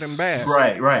did something bad.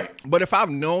 Right. But if I've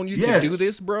known you to do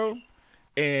this, bro,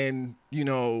 and you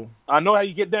know, I know how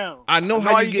you get down. I know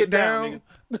how you get down.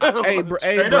 Hey,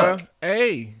 bro.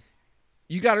 Hey,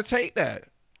 you got to take that.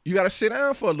 You got to sit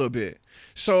down for a little bit.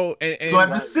 So, and you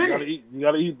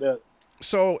gotta eat that.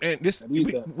 So, and this,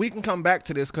 we can come back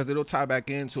to this because it'll tie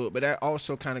back into it, but that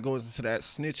also kind of goes into that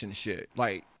snitching shit.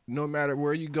 Like, no matter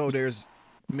where you go, there's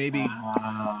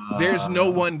no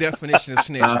one definition of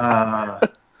snitching.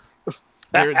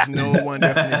 There's no one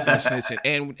definition of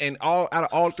snitching. And out of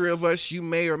all three of us, you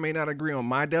may or may not agree on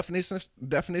my definition of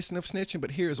snitching, but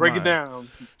here's mine. Break it down.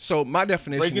 So my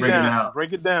definition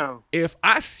Break it down. If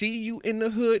I see you in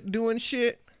the hood doing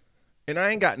shit, and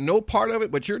I ain't got no part of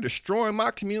it, but you're destroying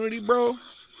my community, bro,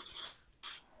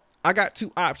 I got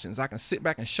two options. I can sit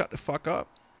back and shut the fuck up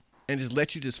and just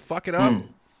let you just fuck it up,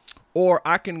 or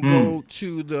I can go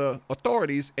to the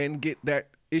authorities and get that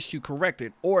issue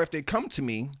corrected. Or if they come to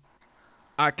me,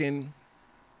 I can,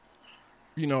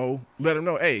 you know, let them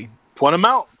know, hey. Point them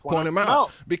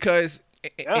out. Because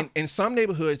in some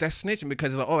neighborhoods, that's snitching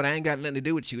because it's like, oh, that ain't got nothing to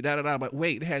do with you, da-da-da. But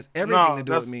wait, it has everything to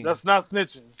do with me. That's not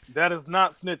snitching. That is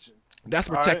not snitching. That's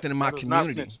protecting my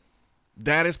community.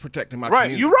 That is protecting my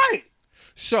community. You're right.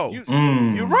 So, you're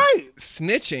right.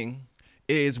 Snitching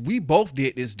is we both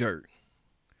did this dirt.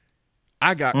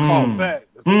 I got caught.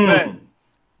 That's a fact.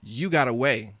 You got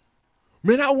away.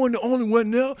 Man, I wasn't the only one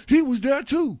there. He was there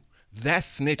too.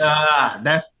 That's snitching.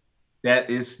 That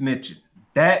is snitching.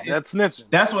 That's snitching.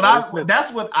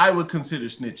 That's what I would consider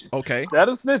snitching. Okay. That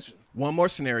is snitching. One more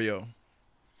scenario.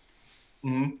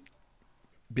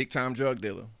 Big time drug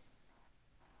dealer.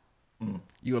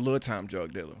 You a little time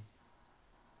drug dealer.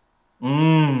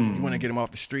 Mm. You want to get him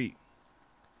off the street.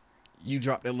 You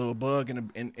drop that little bug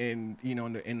in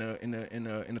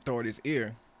the authority's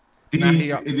ear.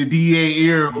 The DA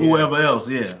ear, or whoever else,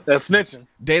 yeah. That's snitching.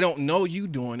 They don't know you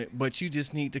doing it, but you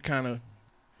just need to kind of,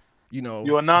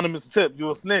 You're anonymous tip.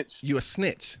 You're a snitch. You're a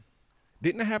snitch.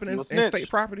 Didn't it happen in state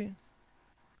property?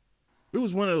 It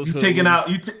was one of those. You taking out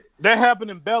that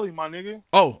happened in Belly, my nigga.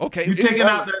 Oh, okay. You taking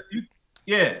out the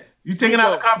You taking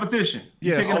out the competition.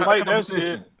 Yeah, I don't like that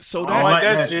shit. So I don't like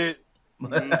that shit.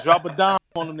 Drop a dime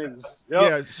on the niggas. Yep.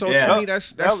 Yeah, so to me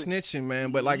that's snitching,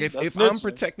 man. But like if I'm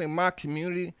protecting my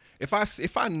community,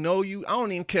 if I know you, I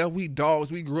don't even care if we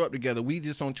dogs, we grew up together. We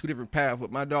just on two different paths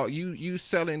with my dog. You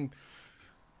selling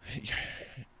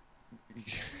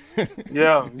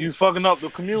yeah, you fucking up the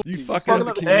community. You fucking up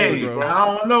the community, bro.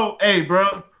 I don't know. Hey,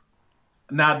 bro.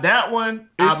 Now that one,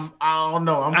 I don't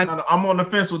know. I'm on the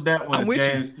fence with that one,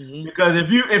 James. Because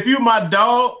if you my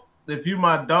dog, guy,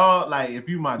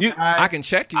 I can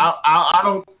check you.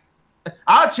 I'll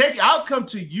check you. I'll come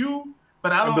to you,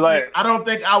 but I don't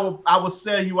think I will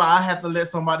sell you. I have to let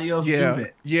somebody else do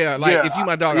that. Yeah, like if you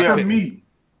my dog, I me.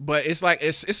 But it's like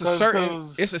it's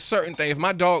a certain thing. If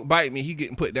my dog bite me, he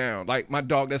getting put down. Like my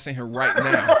dog that's in here right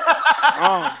now.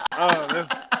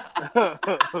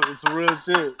 That's real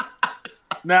shit.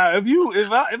 Now, if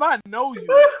I know you,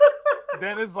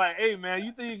 then it's like, hey man,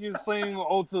 you think you can sing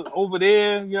over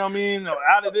there? You know what I mean? Or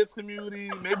out of this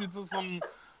community, maybe to some,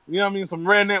 you know what I mean, some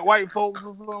redneck white folks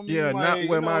or something. Yeah, like, not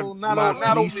where my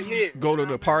niece go to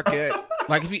the park at.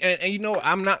 Like if you and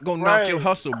I'm not gonna knock your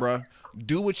hustle, bro.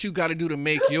 Do what you got to do to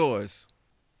make yours,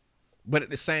 but at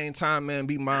the same time, man,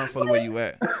 be mindful of where you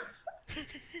at.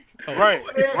 Right.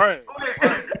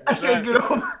 I can't get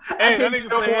over. Hey, that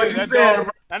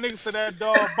nigga said that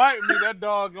dog bite me. That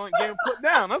dog getting put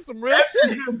down. That's some real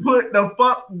shit. Put the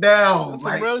fuck down. That's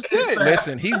some real shit.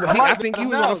 Listen, I think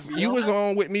he was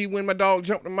on with me when my dog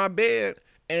jumped in my bed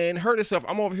and hurt himself.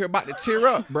 I'm over here about to tear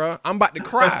up, bro. I'm about to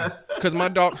cry because my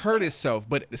dog hurt himself.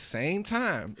 But at the same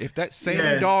time, if that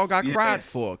same dog I cried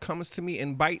for comes to me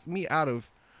and bites me out of,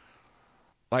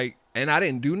 like, and I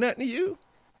didn't do nothing to you,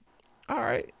 all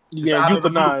right. You getting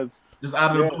euthanized. Just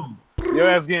out of the blue. Your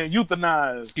ass getting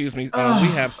euthanized. Excuse me. We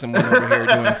have someone over here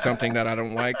doing something that I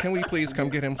don't like. Can we please come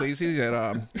get him, please? He's at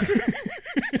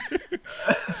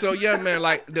So yeah, man.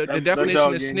 Like the definition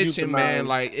of snitching, man.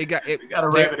 Like it got a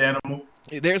rabid animal.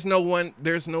 There's no one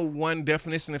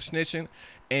definition of snitching,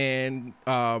 and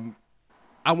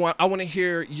I want to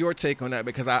hear your take on that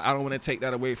because I don't want to take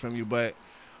that away from you, but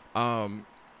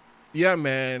yeah,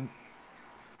 man.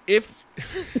 If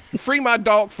free my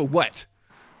dog for what?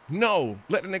 No,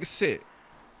 let the nigga sit.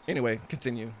 Anyway,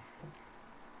 continue.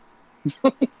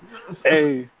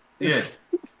 Hey, yeah.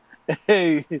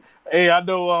 Hey, I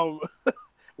know.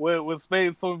 When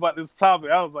Spade told me about this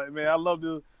topic, I was like, man, I love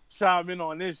to chime in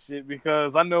on this shit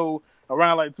because I know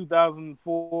around like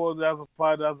 2004,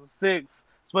 2005, 2006,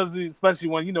 especially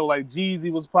when like Jeezy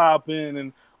was popping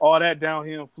and all that down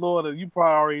here in Florida. You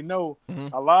probably already know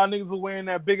a lot of niggas are wearing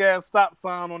that big ass stop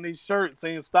sign on their shirt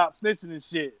saying "Stop snitching" and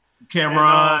shit.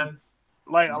 Cameron,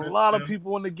 like a lot of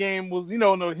people in the game was, in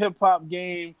the hip hop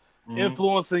game,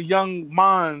 influencing young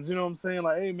minds. You know what I'm saying?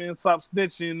 Like, hey man, stop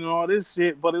snitching and all this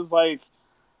shit. But it's like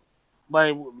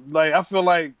I feel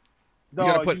like dog,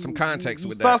 you gotta put some context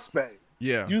with suspect. That.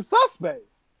 Yeah, you suspect.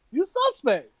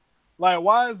 Like,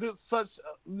 why is it such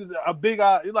a big?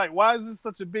 Like, why is this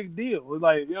such a big deal?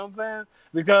 Like, you know what I'm saying?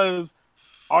 Because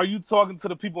are you talking to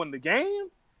the people in the game?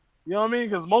 You know what I mean?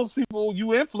 Because most people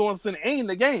you influencing ain't in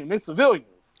the game; they're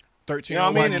civilians. 13. You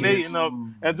know what I mean?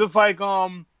 And and just like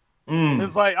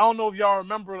it's like I don't know if y'all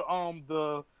remember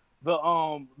the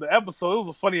episode. It was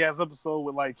a funny ass episode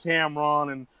with like Cameron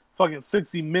and fucking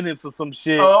 60 Minutes or some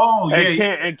shit. Oh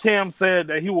and Cam said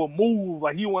that he will move,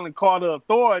 like he want to call the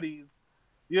authorities.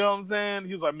 You know what I'm saying?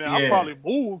 He was like, man, I'll probably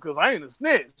move because I ain't a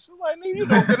snitch. I was like, nigga, you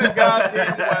know good and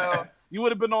goddamn well. You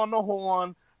would have been on the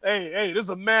horn. Hey, there's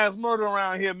a mass murder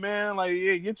around here, man. Like,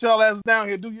 hey, get y'all ass down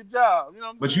here, do your job. You know what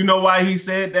I'm saying? But you know why he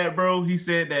said that, bro? He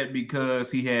said that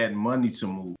because he had money to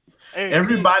move. Hey,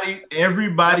 everybody.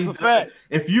 That's a fact.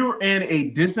 If you're in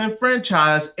a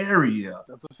disenfranchised area,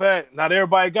 that's a fact. Not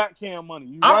everybody got Cam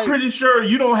money. I'm pretty sure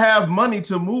you don't have money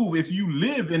to move if you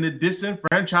live in a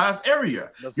disenfranchised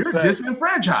area. You're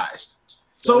disenfranchised,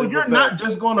 so you're not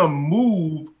just gonna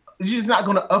move. You're just not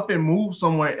gonna up and move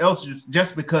somewhere else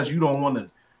just because you don't want to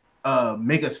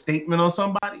make a statement on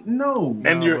somebody. No.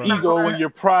 And your ego and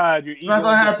your pride, your ego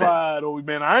and your pride. Oh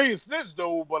man, I ain't snitched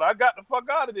though, but I got the fuck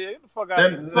out of there. Get the fuck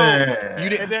out of there. So you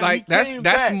didn't like that's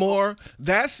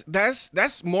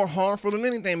more harmful than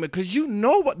anything because you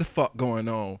know what the fuck going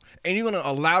on, and you're gonna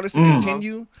allow this to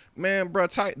continue, man, bro.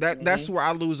 That's where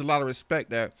I lose a lot of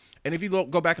respect. And if you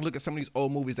go back and look at some of these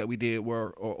old movies that we did,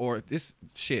 or this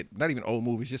shit, not even old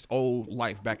movies, just old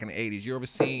life back in the 80s. You ever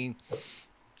seen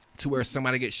to where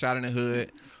somebody gets shot in the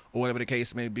hood or whatever the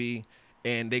case may be,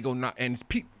 and they go not, and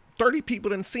 30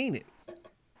 people done seen it,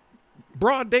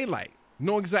 broad daylight,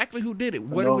 know exactly who did it,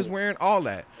 what he was wearing, all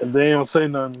that, and they don't say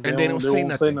nothing, and they don't say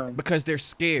nothing because they're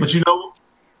scared. But you know,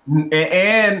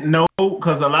 and no,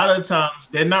 because a lot of times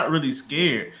they're not really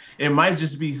scared. It might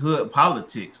just be hood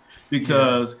politics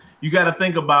because you got to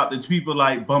think about the people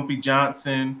like Bumpy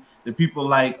Johnson, the people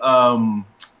like all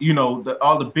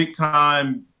the big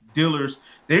time dealers.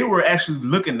 They were actually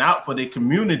looking out for their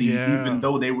community, even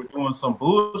though they were doing some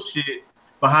bullshit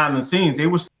behind the scenes. They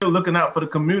were still looking out for the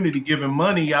community, giving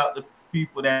money out to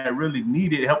people that really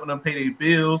need it, helping them pay their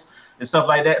bills and stuff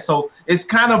like that. So it's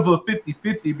kind of a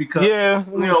 50-50 because it's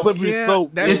a slippery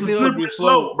slope. It's a slippery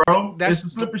slope, bro. It's a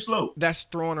slippery slope. That's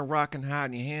throwing a rock and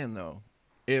hiding your hand, though.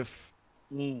 If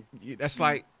that's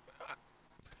like.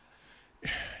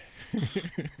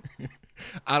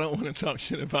 I don't want to talk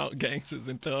shit about gangsters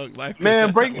and thug life.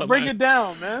 Man, break it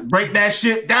down, man. Break that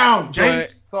shit down, Jay.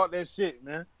 Talk that shit,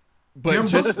 man. But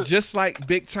just like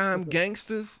big time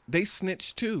gangsters, they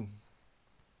snitch too.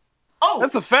 Oh,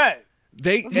 that's a fact.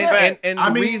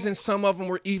 The reason some of them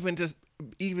were even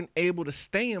able to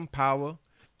stay in power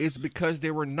is because they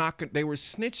were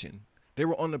snitching. They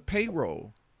were on the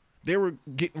payroll. They were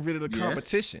getting rid of the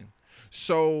competition.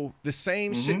 So the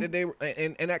same shit that they were,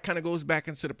 and that kind of goes back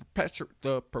into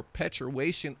the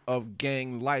perpetuation of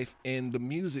gang life in the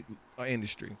music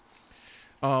industry.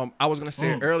 I was gonna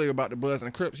say earlier about the Bloods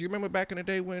and the Crips. You remember back in the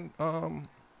day when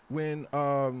Wayne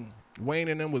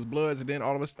and them was Bloods, and then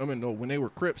all of us, when they were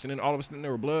Crips, and then all of a sudden they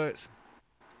were Bloods,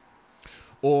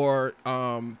 or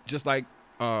just like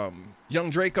Young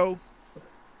Draco.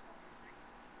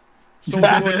 So you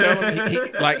were telling him,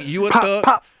 like you a thug.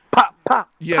 Pop.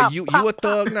 Yeah, you a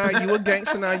thug now, you a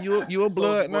gangster now, you a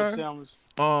Blood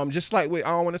now. Just like I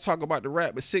don't want to talk about the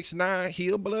rap, but 6ix9ine, he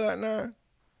a Blood now.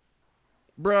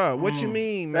 Bruh, what you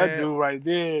mean, man? That dude right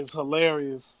there is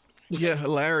hilarious. Yeah,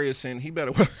 hilarious, and he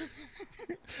better.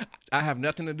 I have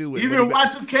nothing to do with even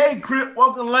Y2K Crip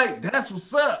walking like that's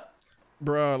what's up,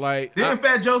 bruh. Like, didn't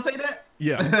Fat Joe say that?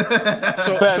 Yeah.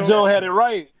 So Fat Joe had it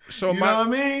right. So you know what I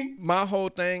mean? My whole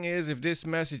thing is, if this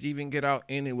message even get out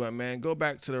anywhere, man, go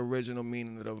back to the original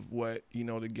meaning of what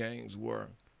the gangs were.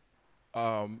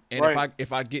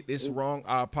 If I get this wrong,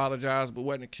 I apologize. But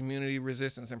wasn't it community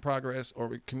resistance and progress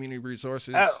or community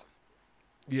resources?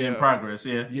 In progress,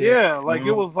 it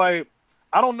was like,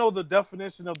 I don't know the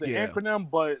definition of the acronym,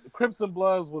 but Crips and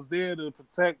Bloods was there to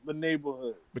protect the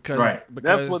neighborhood. Because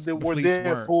that's what they were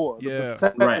there for. To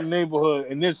protect the neighborhood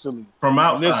initially. From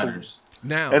outsiders.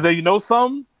 Now, and then you know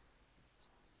something?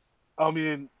 I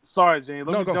mean, sorry, Jane.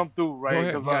 Let me jump through,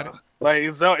 right? Because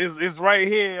it's right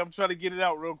here. I'm trying to get it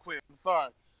out real quick. I'm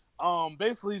sorry.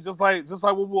 Basically, just like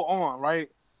what we're on, right?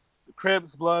 The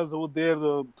Crips, Bloods were there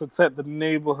to protect the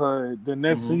neighborhood. The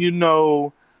next thing you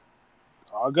know,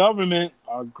 our government,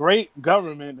 our great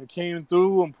government, that came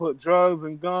through and put drugs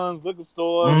and guns, liquor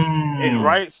stores, and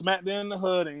right smack there in the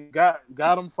hood, and got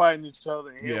them fighting each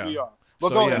other. And here we are.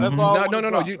 But go ahead. That's all.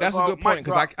 No. That's a good point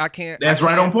because I can't. That's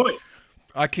right on point.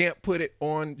 I can't put it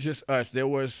on just us. There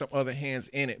was some other hands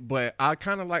in it, but I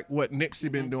kind of like what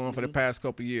Nipsey been doing for the past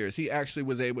couple of years. He actually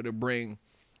was able to bring,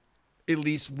 at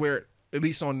least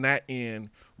on that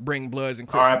end, bring Bloods and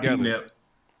Crips together.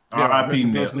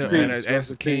 R.I.P.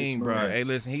 As a king, bro. Hey,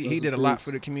 listen, he did a lot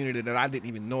for the community that I didn't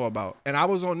even know about. And I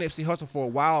was on Nipsey Hussle for a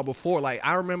while before. Like,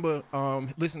 I remember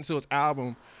listening to his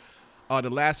album, the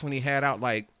last one he had out,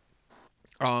 like,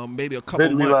 maybe a couple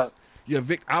months. Yeah,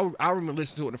 Vic. I remember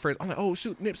listening to it the first. I'm like, oh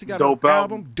shoot, Nipsey got an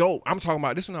album. Dope. I'm talking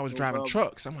about this when I was driving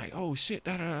trucks. I'm like, oh shit,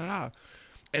 da da da da.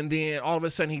 And then all of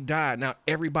a sudden he died. Now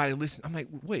everybody listening. I'm like,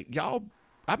 wait, y'all.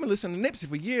 I've been listening to Nipsey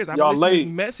for years. I've been listening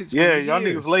to Message. Yeah, y'all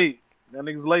niggas late. Y'all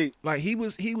niggas late. Like he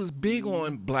was big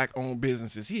on black-owned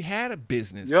businesses. He had a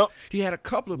business. Yep. He had a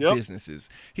couple of businesses.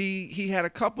 He had a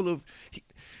couple of.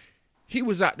 He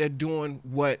was out there doing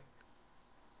what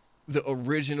the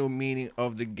original meaning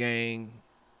of the gang,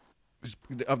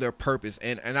 of their purpose,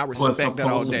 and I respect that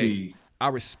all day. I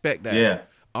respect that. Yeah.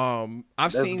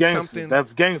 I've seen something.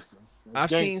 That's gangster. I've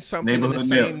seen something in the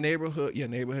same neighborhood. Yeah,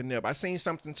 neighborhood nip. I seen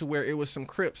something to where it was some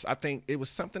Crips. I think it was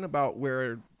something about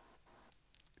where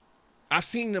I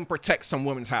seen them protect some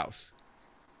woman's house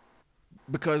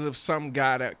because of some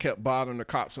guy that kept bothering the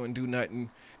cops who didn't do nothing.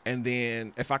 And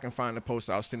then if I can find the post,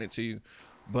 I'll send it to you.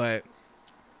 But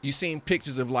you seen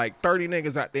pictures of like 30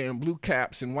 niggas out there in blue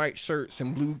caps and white shirts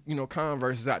and blue,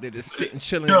 Converses out there just sitting,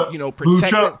 chilling,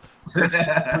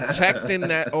 protecting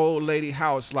that old lady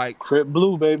house. Like Crip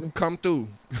Blue, baby. Come through.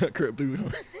 Crip Blue.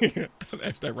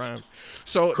 that rhymes.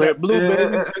 So Crip Blue,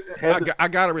 baby. I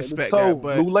gotta respect that.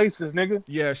 But blue laces, nigga.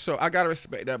 Yeah, so I gotta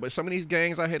respect that. But some of these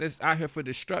gangs out here for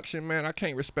destruction, man, I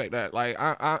can't respect that. Like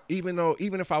even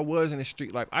if I was in the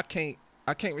street life, I can't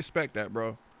respect that,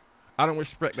 bro. I don't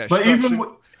respect that. But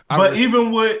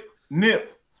even with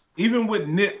Nip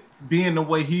being the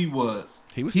way he was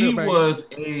an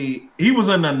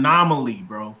anomaly,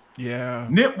 bro. Yeah.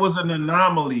 Nip was an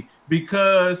anomaly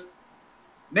because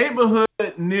neighborhood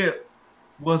Nip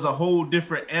was a whole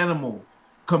different animal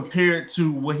compared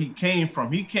to where he came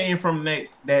from. He came from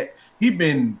that he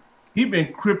been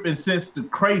cripping since the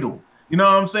cradle. You know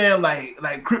what I'm saying?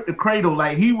 Like crip the cradle.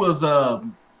 Like he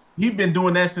been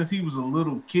doing that since he was a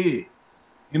little kid.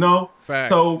 Facts.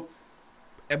 So,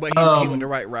 but he went the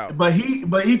right route. But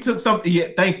he took something. Yeah,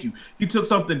 thank you. He took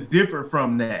something different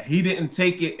from that. He didn't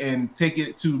take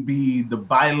it to be the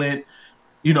violent.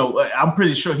 I'm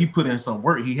pretty sure he put in some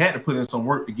work. He had to put in some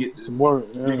work to get some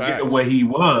work to get to where he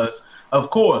was, of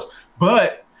course.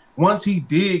 But once he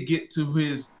did get to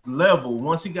his level,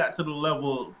 once he got to the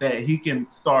level that he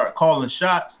can start calling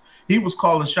shots, he was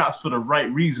calling shots for the right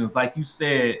reasons. Like you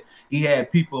said. He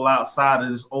had people outside of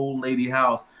this old lady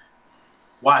house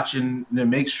watching to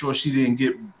make sure she didn't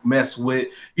get messed with.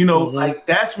 Like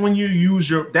that's when you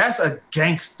use that's a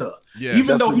gangster. Yeah,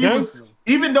 even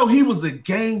though he was a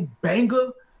gang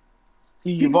banger,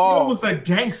 he evolved. He was a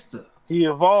gangster. He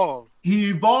evolved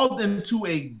into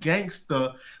a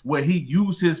gangster where he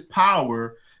used his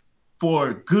power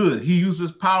for good. He used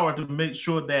his power to make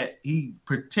sure that he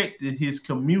protected his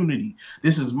community.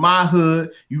 This is my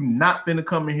hood. You not finna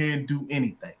come in here and do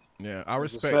anything. Yeah, I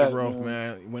respect the growth,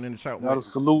 man. When in the child, gotta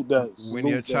salute that. When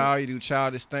you're a child, you do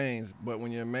childish things. But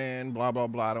when you're a man, blah blah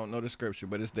blah. I don't know the scripture,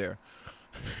 but it's there.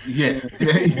 Yeah.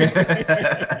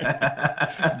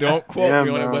 Don't quote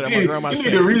me on it, but my grandma said. You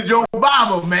need to read your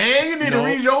Bible, man. You need to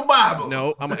read your Bible.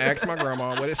 No, I'm gonna ask my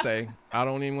grandma what it say. I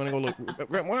don't even want to go look.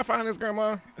 When I find this,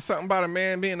 grandma, something about a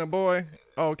man being a boy.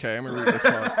 Okay, I'm gonna read this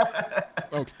part.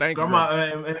 Okay, thank you,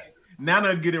 grandma.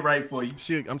 Nana get it right for you.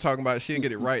 I'm talking about she'll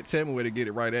get it right. Tell me where to get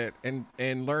it right at, and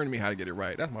learn me how to get it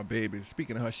right. That's my baby.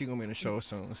 Speaking of her, she gonna be in the show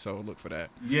soon, so look for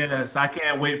that. Yes, I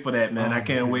can't wait for that, man. I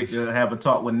can't wait to have a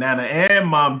talk with Nana and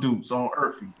Mom Dukes on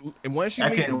Earthy. And once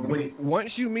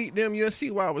you meet them, you'll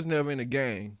see why I was never in the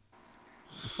gang.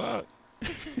 Fuck.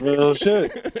 Real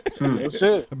shit. Real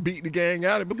shit. Beat the gang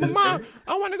out of it. But Mom,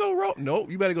 I want to go roll.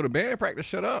 Nope, you better go to band practice.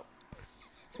 Shut up.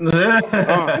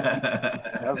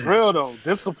 That's real though.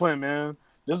 Discipline, man.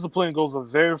 Discipline goes a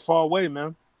very far way,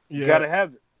 man. You gotta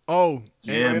have it. Oh,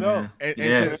 straight up. And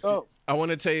yes. I want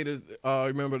to tell you this.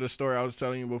 Remember the story I was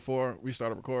telling you before we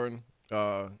started recording?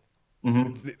 I've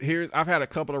had a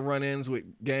couple of run-ins with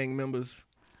gang members,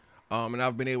 and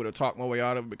I've been able to talk my way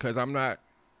out of it because I'm a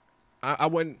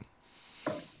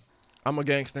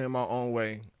gangster in my own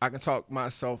way. I can talk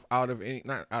myself not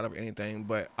out of anything,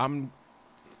 but I'm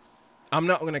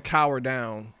not going to cower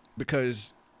down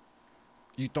because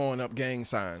you throwing up gang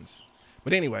signs.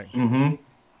 But anyway,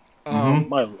 I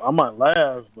might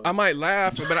laugh. But... I might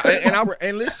laugh, but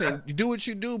and listen, you do what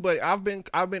you do. But I've been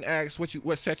asked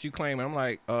what set you claim. And I'm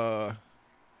like,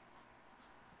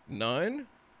 none.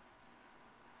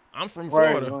 I'm from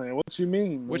Florida. Right. What you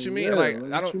mean? What you mean? Yeah, like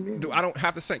I don't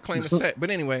have to claim a set.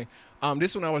 But anyway,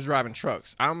 this one I was driving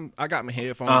trucks. I got my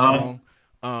headphones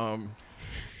on.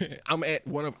 I'm at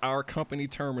one of our company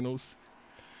terminals.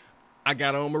 I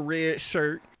got on my red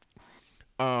shirt.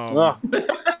 I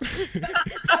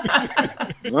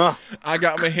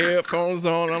got my headphones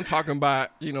on. I'm talking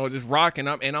about, just rocking.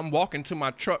 I'm walking to my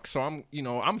truck, so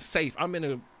I'm safe. I'm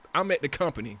at the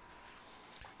company.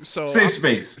 So safe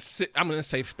space. I'm in a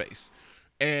safe space.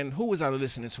 And who was I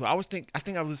listening to? I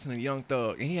think I was listening to Young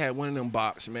Thug, and he had one of them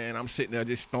bops, man. I'm sitting there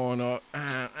just throwing up,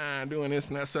 doing this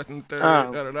and that, such and third,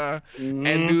 da-da-da.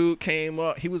 And dude came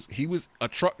up. He was a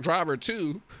truck driver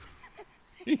too.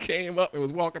 He came up and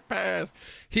was walking past.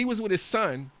 He was with his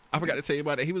son. I forgot to tell you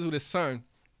about that. He was with his son.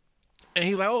 And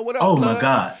he was like, oh, what up, oh, blood? My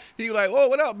God. He was like, oh,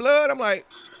 what up, blood? I'm like,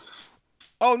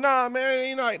 oh, nah, man,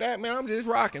 ain't like that, man. I'm just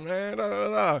rocking, man. Da, da,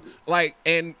 da. Like,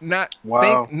 and not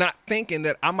thinking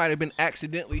that I might have been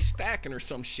accidentally stacking or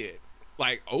some shit.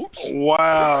 Like, oops.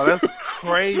 Wow, that's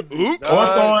crazy. Oops. Or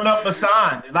throwing up a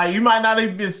sign. Like, you might not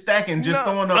even be stacking, just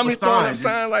throwing up a sign. Throwing up a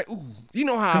sign like, ooh, you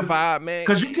know how I vibe, man.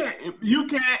 Because you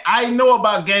can't, I know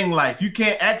about gang life. You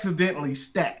can't accidentally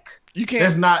stack. You can't.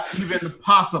 That's not even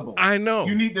possible. I know.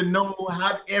 You need to know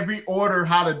how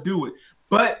to do it.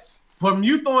 But from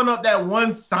you throwing up that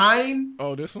one sign,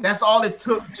 this one? that's all it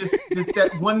took. Just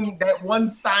that one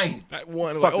sign. That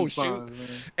one, like, oh shoot. Sign,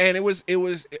 and it was,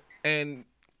 and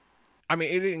I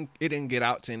mean, it didn't get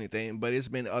out to anything, but it's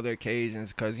been other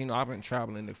occasions because, you know, I've been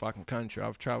traveling the fucking country.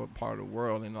 I've traveled part of the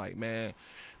world, and like, man,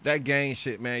 that gang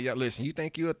shit, man. Yeah, listen, you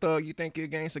think you a thug, you think you're a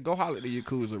gangster, go holler at the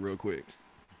Yakuza real quick.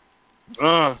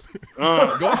 Go.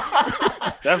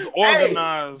 That's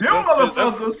organized. Hey, them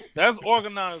motherfuckers. That's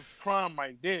organized crime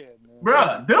right there, man.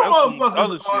 Bruh, them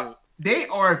motherfuckers they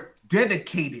are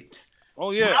dedicated.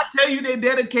 Oh yeah. When I tell you they're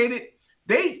dedicated,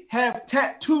 they have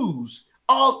tattoos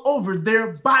all over their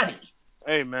body.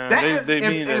 Hey man, they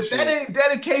mean that shit. If that ain't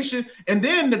dedication, and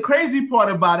then the crazy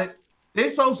part about it, they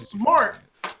so smart.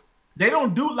 They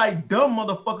don't do like dumb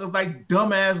motherfuckers like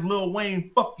dumbass Lil Wayne.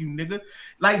 Fuck you, nigga.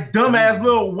 Like dumbass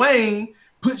Lil Wayne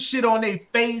put shit on their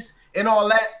face and all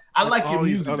that. I like your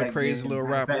music. Other crazy little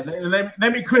rappers. Let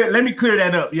me clear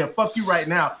that up. Yeah, fuck you right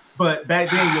now. But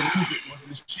back then your music was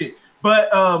this shit.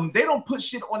 But they don't put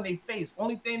shit on their face.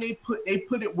 Only thing they put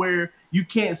it where you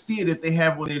can't see it if they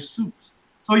have on their suits.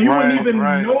 So you wouldn't even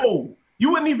know.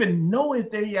 You wouldn't even know if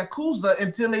they're Yakuza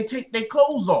until they take their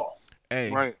clothes off.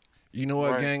 Hey. Right. You know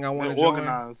what gang I want to join?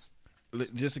 Organized.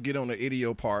 Just to get on the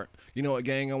idio part. You know what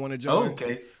gang I want to join? Oh,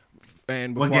 okay.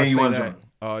 And before I say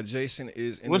that, Jason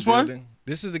is in the building.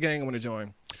 This is the gang I want to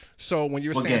join. So when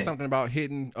you were saying something about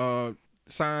hidden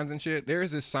signs and shit, there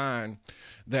is this sign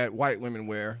that white women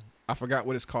wear. I forgot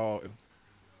what it's called.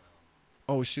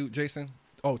 Oh shoot, Jason.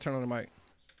 Oh, turn on the mic.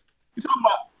 You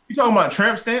talking about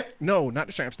tramp stamp? No, not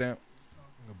the tramp stamp.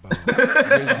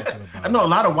 I know a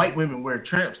lot of white women wear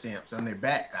tramp stamps on their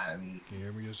back. Can you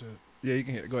hear me or shit? Yeah, you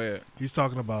can hear. Go ahead. He's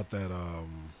talking about that.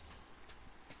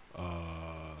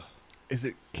 Is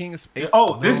it King of Space?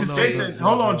 Oh, this is Jason.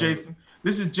 Hold on, Jason.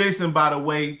 This is Jason, by the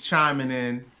way, chiming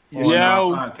in on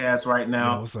our podcast right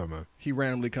now. Yeah, what's up, man? He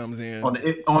randomly comes in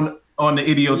on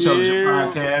the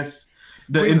Idiotelligent podcast.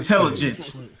 The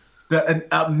intelligent, the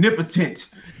omnipotent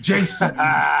Jason.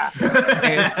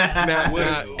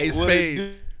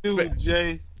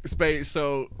 Spade.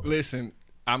 So listen,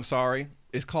 I'm sorry.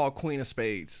 It's called Queen of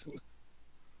Spades,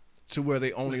 to where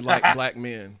they only like black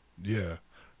men. Yeah,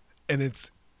 and it's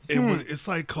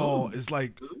like called. It's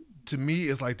like, to me,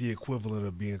 it's like the equivalent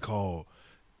of being called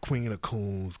Queen of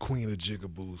Coons, Queen of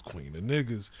Jigaboos, Queen of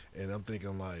Niggas, and I'm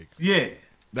thinking like, yeah,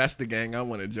 that's the gang I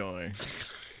want to join.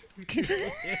 hey,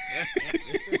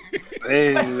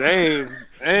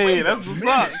 that's what's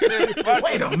up.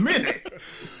 Wait a minute.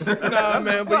 Nah,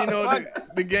 man, but you know,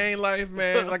 the gang life,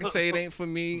 man, like I say, it ain't for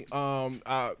me.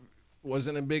 I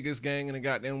wasn't the biggest gang in the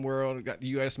goddamn world. Got the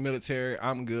U.S. military.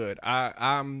 I'm good.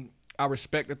 I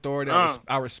respect authority.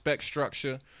 I respect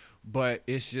structure, but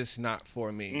it's just not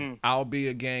for me. I'll be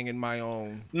a gang in my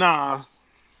own. Nah,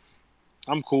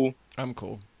 I'm cool. I'm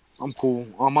cool.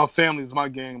 My family's my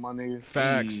gang, my nigga.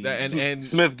 Facts. And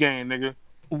Smith gang, nigga.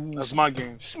 Ooh, that's my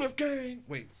gang. Smith gang.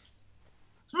 Wait.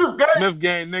 Smith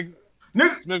gang, nigga.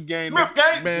 Smith gang. Smith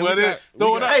gang. Man,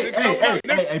 throw it up.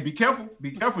 Hey, be careful.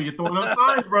 Be careful. You're throwing up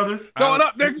signs, brother. Throw it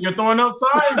up, nigga. You're throwing up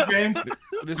signs, gang.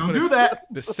 Don't do that.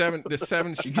 The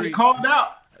 7th Street. You called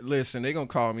out. Listen, they gonna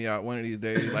call me out one of these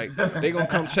days. Like, they gonna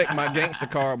come check my gangster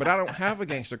card, but I don't have a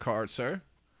gangster card, sir.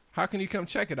 How can you come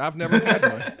check it? I've never had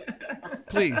one.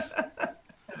 Please.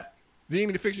 Do you need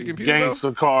me to fix your computer?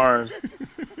 Gangster card.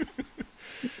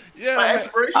 Yeah. My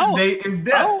expiration date is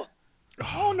death.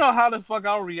 I don't know how the fuck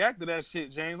I'll react to that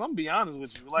shit, James. I'm gonna be honest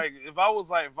with you. Like, if I was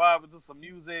like vibing to some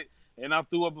music and I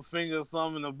threw up a finger or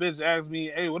something, and the bitch asked me,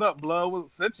 "Hey, what up, blood? What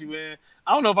set you in?"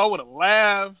 I don't know if I would have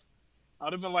laughed.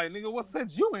 I'd have been like, "Nigga, what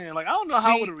set you in?" Like, I don't know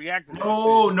how I would have reacted.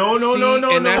 No.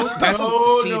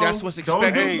 That's what's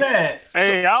expected. Don't do that.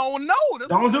 Hey, I don't know.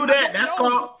 Don't do that.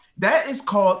 That is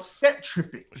called set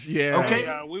tripping. Yeah. Okay.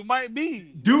 Yeah, we might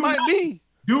be.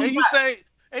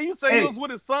 And you say he was with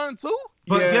his son too?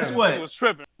 But guess what? He was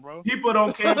tripping, bro. People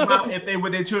don't care about if they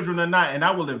with their children or not. And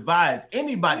I will advise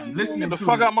anybody listening to the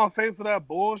fuck out my face with that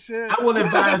bullshit. I will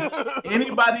advise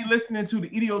anybody listening to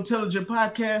the Idiotelligent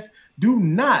podcast, do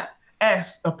not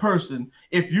ask a person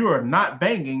if you are not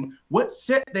banging what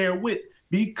set they're with,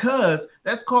 because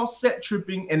that's called set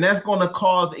tripping, and that's going to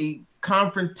cause a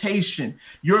confrontation.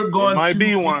 You're going might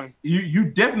be one. You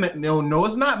definitely no,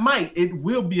 it's not might. It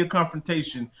will be a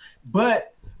confrontation.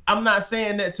 But I'm not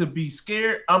saying that to be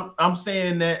scared. I'm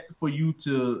saying that for you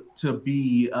to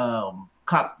be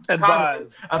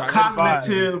Advised.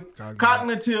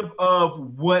 cognitive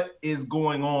of what is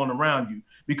going on around you,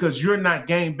 because you're not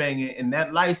gang banging, and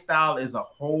that lifestyle is a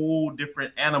whole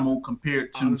different animal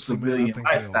compared to Honestly, civilian man,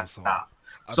 I think lifestyle.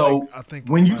 I think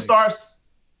when you like, start,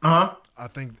 I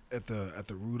think at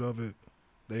the root of it,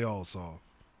 they all soft.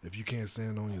 If you can't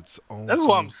stand on your own, That's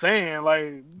what I'm saying.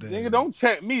 Like, then, nigga, don't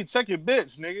check me. Check your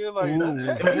bitch, nigga. Like,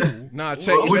 Nah,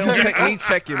 check. Don't check me.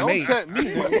 Check your don't mate. check me.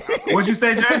 Nigga. What'd you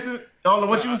say, Jason? Hold on,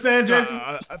 what you was saying, Jason?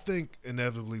 I think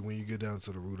inevitably when you get down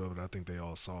to the root of it, I think they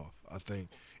all soft. I think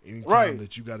anytime Right.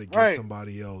 that you got to get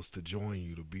somebody else to join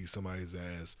you, to beat somebody's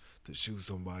ass, to shoot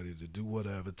somebody, to do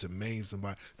whatever, to maim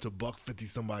somebody, to buck 50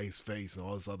 somebody's face and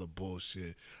all this other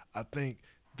bullshit, I think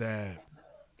that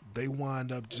they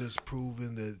wind up just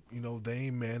proving that, they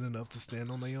ain't man enough to stand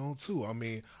on their own too. I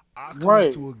mean, I come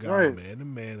up to a guy, man to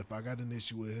man. If I got an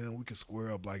issue with him, we can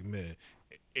square up like men.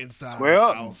 Inside,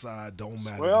 outside, don't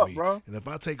matter to me. Bro. And if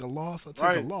I take a loss, I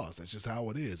take a loss. That's just how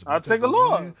it is. If I take a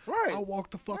loss, I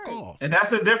walk the fuck off. And that's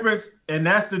the difference. And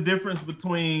that's the difference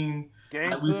between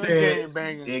gangster like and gang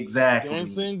banging. Exactly.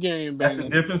 Gangster and gang banging. That's the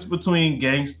difference between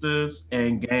gangsters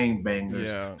and gang bangers.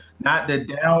 Yeah. Not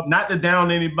to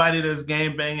down anybody that's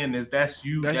gang banging. That's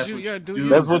you. That's you. What Yeah, you do do. you.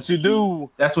 That's what you do.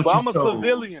 That's what but you I'm a chose.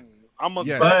 civilian. I'm a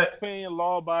tax-paying,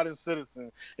 law-abiding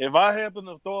citizen. If I happen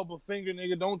to throw up a finger,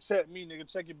 nigga, don't check me,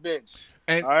 nigga. Check your bitch.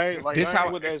 And all right, like this I ain't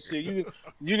how with that shit.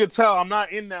 You can tell I'm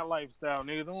not in that lifestyle,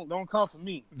 nigga. Don't come for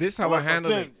me. This how I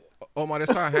handle it. Omar,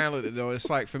 that's how I handle it though. It's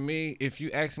like for me, if you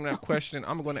ask me that question,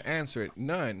 I'm going to answer it.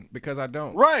 None, because I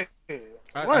don't. Right.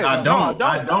 I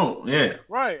don't. Yeah.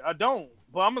 Right. I don't.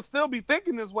 But I'm gonna still be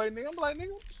thinking this way, nigga. I'm like,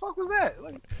 nigga, what the fuck was that?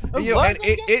 Like, and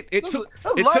it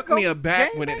took me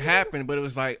aback when it happened, but it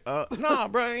was like, nah,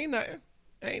 bro, ain't nothing.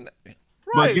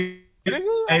 Right.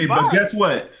 But guess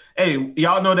what? Hey,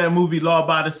 y'all know that movie Law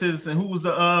Abiding Citizen? Who was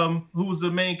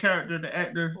the main character, the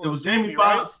actor? It was Jamie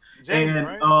Foxx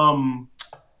and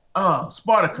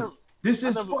Spartacus. This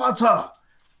is Sparta.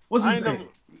 What's his name?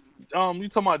 You talking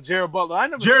about Jared Butler? I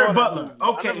never Jared saw Butler. That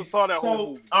movie. Okay. I never saw that whole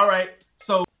movie. All right.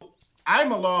 So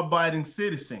I'm a law-abiding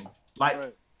citizen.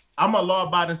 I'm a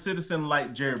law-abiding citizen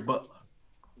like Jared Butler.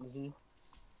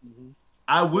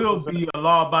 I will be a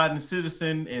law-abiding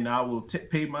citizen, and I will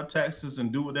pay my taxes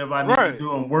and do whatever I need to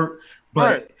do and work.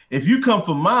 But if you come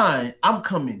for mine, I'm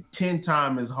coming 10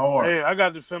 times as hard. Hey, I got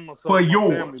to defend myself for and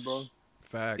yours. my family, bro.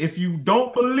 Facts. If you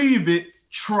don't believe it,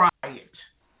 try it.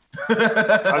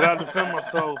 I got to defend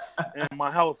myself and my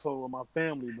household and my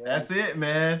family, bro. That's it,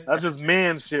 man. That's just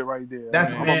man shit right there.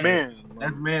 I'm a man.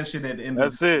 That's man shit at the end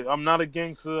That's of the day. it. I'm not a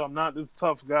gangster. I'm not this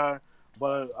tough guy,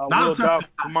 but I will die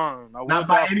for mine. Not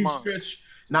by any stretch.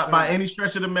 Not by any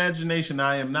stretch of the imagination.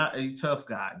 I am not a tough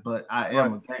guy, but I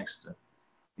am a gangster.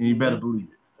 And you better believe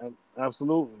it.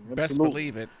 Absolutely. Best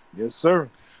believe it. Yes, sir.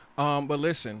 But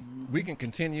listen, we can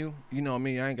continue. You know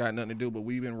me, I ain't got nothing to do, but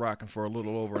we've been rocking for a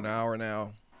little over an hour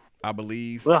now, I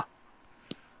believe. Yeah.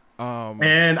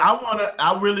 And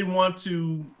I really want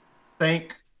to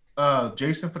thank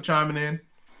Jason for chiming in.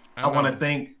 I want to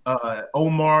thank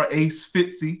Omar Ace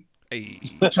Fitzy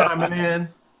for chiming in.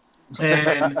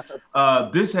 And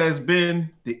this has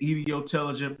been the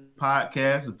Idiotelligent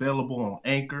Podcast, available on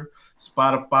Anchor,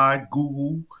 Spotify,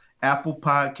 Google, Apple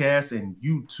Podcasts, and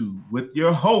YouTube with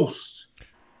your host,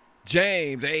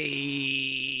 James.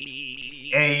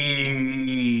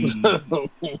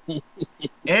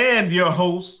 And your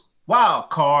host,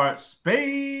 Wildcard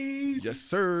Spade. Yes,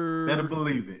 sir. Better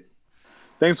believe it.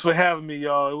 Thanks for having me,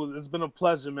 y'all. It's been a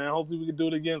pleasure, man. Hopefully we can do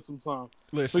it again sometime.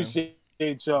 Listen, appreciate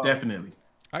y'all. Definitely.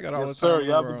 I got all the time. Sir.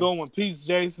 Y'all have a good one. Peace,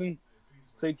 Jason.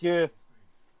 Take care.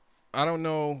 I don't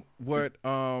know what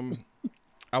I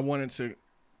wanted to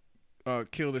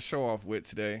kill the show off with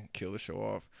today.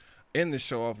 End the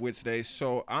show off with today.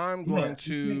 So I'm going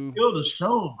to kill the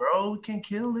show, bro. We can't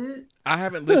kill it. I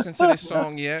haven't listened to this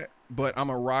song yet, but I'm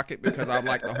a rock it because I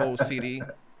like the whole CD.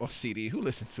 Or CD. Who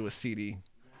listens to a CD?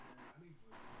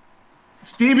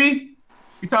 Stevie?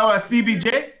 You talking about Stevie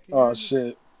J? Oh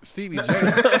shit. Stevie J.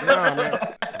 No,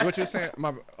 man. What you saying?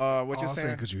 What you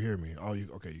saying? Because you hear me. You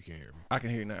can't hear me. I can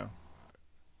hear you now.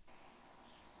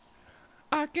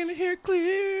 I can hear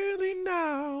clearly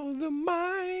now. The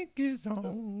mic is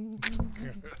on.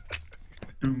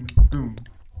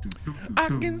 I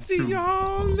can see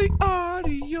all the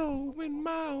audio in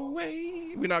my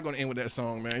way. We're not gonna end with that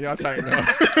song, man. Y'all tighten up.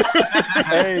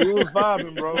 Hey, it was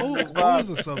vibing, bro. What was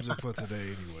the subject for today,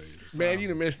 anyway? Man, you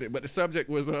done missed it. But the subject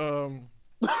was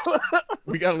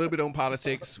we got a little bit on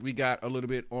politics. We got a little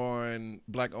bit on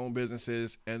black-owned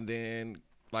businesses, and then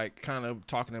like kind of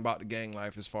talking about the gang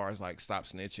life as far as like stop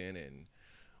snitching and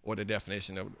or the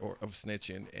definition of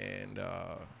snitching and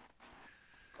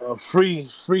free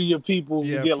your people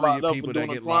yeah, who get free locked your up people for that doing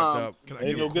a get locked crime. up.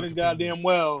 They go get it goddamn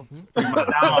well. My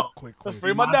dog. Quick.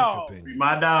 Free my dog. Free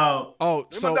my dog. Oh,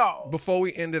 Free my so dog. before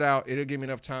we end it out, it'll give me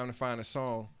enough time to find a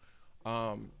song.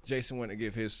 Jason went to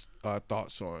give his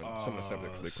thoughts on some of the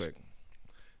subjects really quick.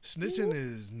 Snitching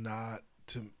is not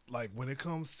to like when it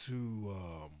comes to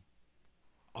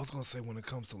I was gonna say when it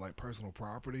comes to like personal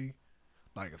property,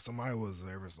 like if somebody was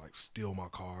ever like steal my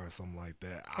car or something like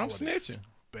that, I would snitching.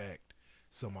 expect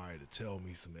somebody to tell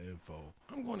me some info.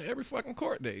 I'm going to every fucking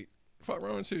court date. Fuck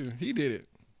wrong too. He did it.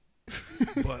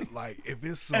 But like if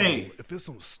it's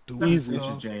some stupid Easy,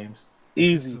 stuff, James.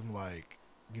 Easy. some like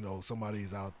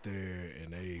somebody's out there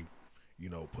and they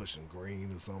pushing green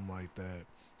or something like that.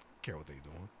 I don't care what they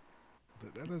doing.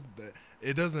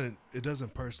 It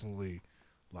doesn't personally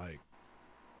like.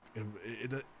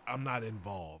 I'm not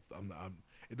involved.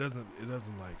 It doesn't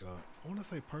like I want to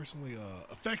say personally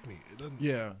affect me. It doesn't.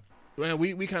 Yeah. Well,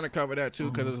 we kind of covered that too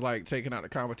because it's like taking out the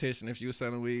competition if you were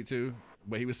selling weed too,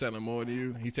 but he was selling more than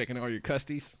you. He's taking all your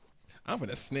custies. I'm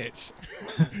gonna snitch.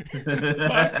 Fuck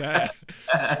that.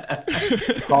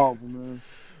 It's horrible, man.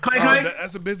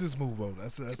 That's a business move, though.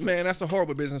 That's a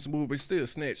horrible business move, but still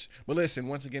snitch. But listen,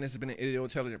 once again, this has been an Idiot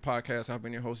Intelligent podcast. I've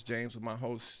been your host, James, with my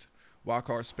host,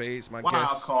 Wildcard Spades, my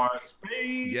guest. Wildcard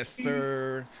Spades. Yes,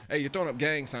 sir. Hey, you're throwing up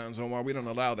gang signs, Omar. We don't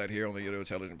allow that here on the Idiot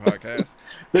Intelligent podcast.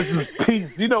 This is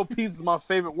peace. You know, peace is my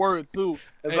favorite word too.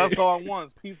 As that's all I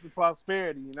want. Peace and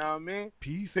prosperity. You know what I mean?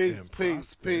 Peace and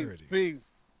prosperity.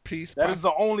 Peace. That is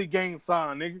the only gang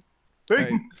sign, nigga.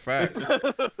 Hey, facts.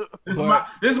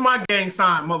 This is my gang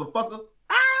sign, motherfucker.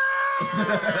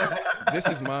 This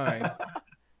is mine.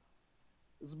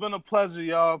 It's been a pleasure,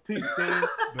 y'all. Peace, Kings.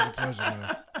 Been a pleasure,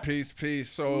 man. Peace.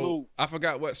 So Salute. I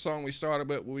forgot what song we started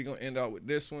with, but we're gonna end out with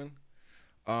this one.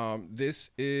 This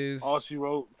is All She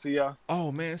Wrote, T.I.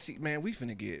 Oh man, we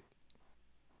finna get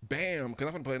bam,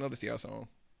 because I'm finna play another T.I. song.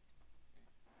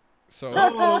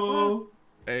 So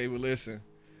hey, well listen.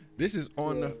 This is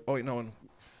on the oh wait, no,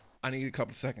 I need a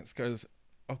couple seconds because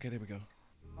okay, there we go.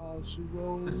 All She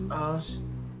Wrote.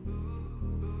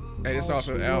 Hey, this off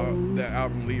of the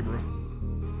album Libra.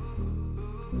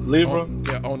 Libra.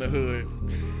 Yeah, On the Hood.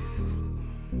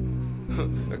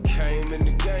 I came in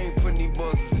the game, putting these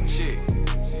bosses a chick.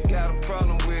 Got a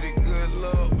problem with it, good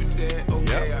luck with that.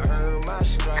 Okay, Yep. I heard my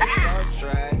stripes, I'm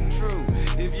tried and true.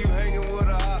 If you hanging with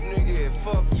a hot nigga,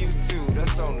 fuck you too.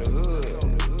 That's on the hood.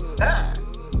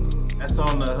 That's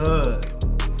on the hood.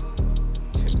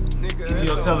 Nigga,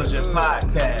 Idiot Intelligent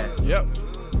Podcast. Yep.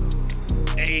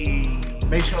 Hey,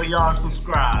 make sure y'all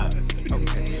subscribe.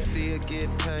 Okay, you still get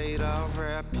paid off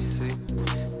rap, you see.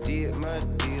 Did my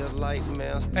deal like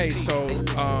Master Hey, P. so,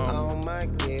 Listen, all my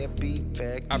gear be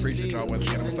back. I appreciate y'all once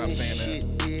again. I'm gonna stop saying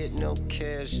that. Did no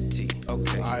casualty.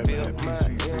 Okay, All right, built man. my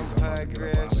Peace. I'm about empire to get up out of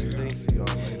here. I'll gradually. see y'all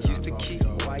later. Used to I'll talk keep to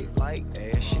y'all white later. like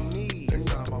ash and need. Next In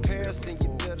time I'll be comparison, here you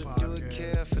for a better full do it podcast.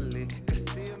 carefully. Cause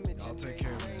still Y'all take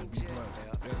care, man. Be blessed.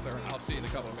 Yes, sir. I'll see you in a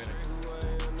couple of minutes.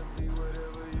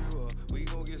 We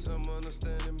gon' get some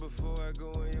understanding before I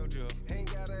go in your job.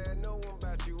 Ain't gotta add no one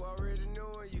about you, already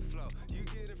knowing you flow. You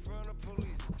get in front of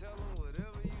police and tell them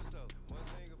whatever you saw. One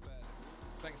thing about it.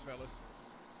 Thanks, fellas.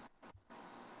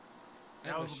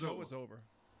 That And was the a show good is over.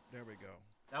 There we go.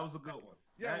 That was a good one.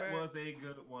 Yeah, that man. was a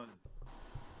good one.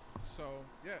 So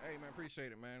yeah, hey man,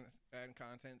 appreciate it, man. Adding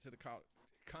content to the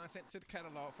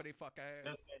catalog for they fuck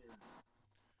ass.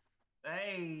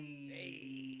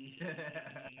 Hey.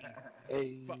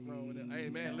 Hey. Fuck wrong with that. Hey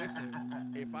man, listen.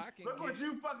 If I can Look what get,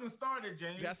 you fucking started,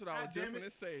 James. that's what I was God just damn it. gonna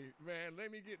say, man.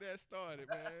 Let me get that started,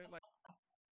 man. Like.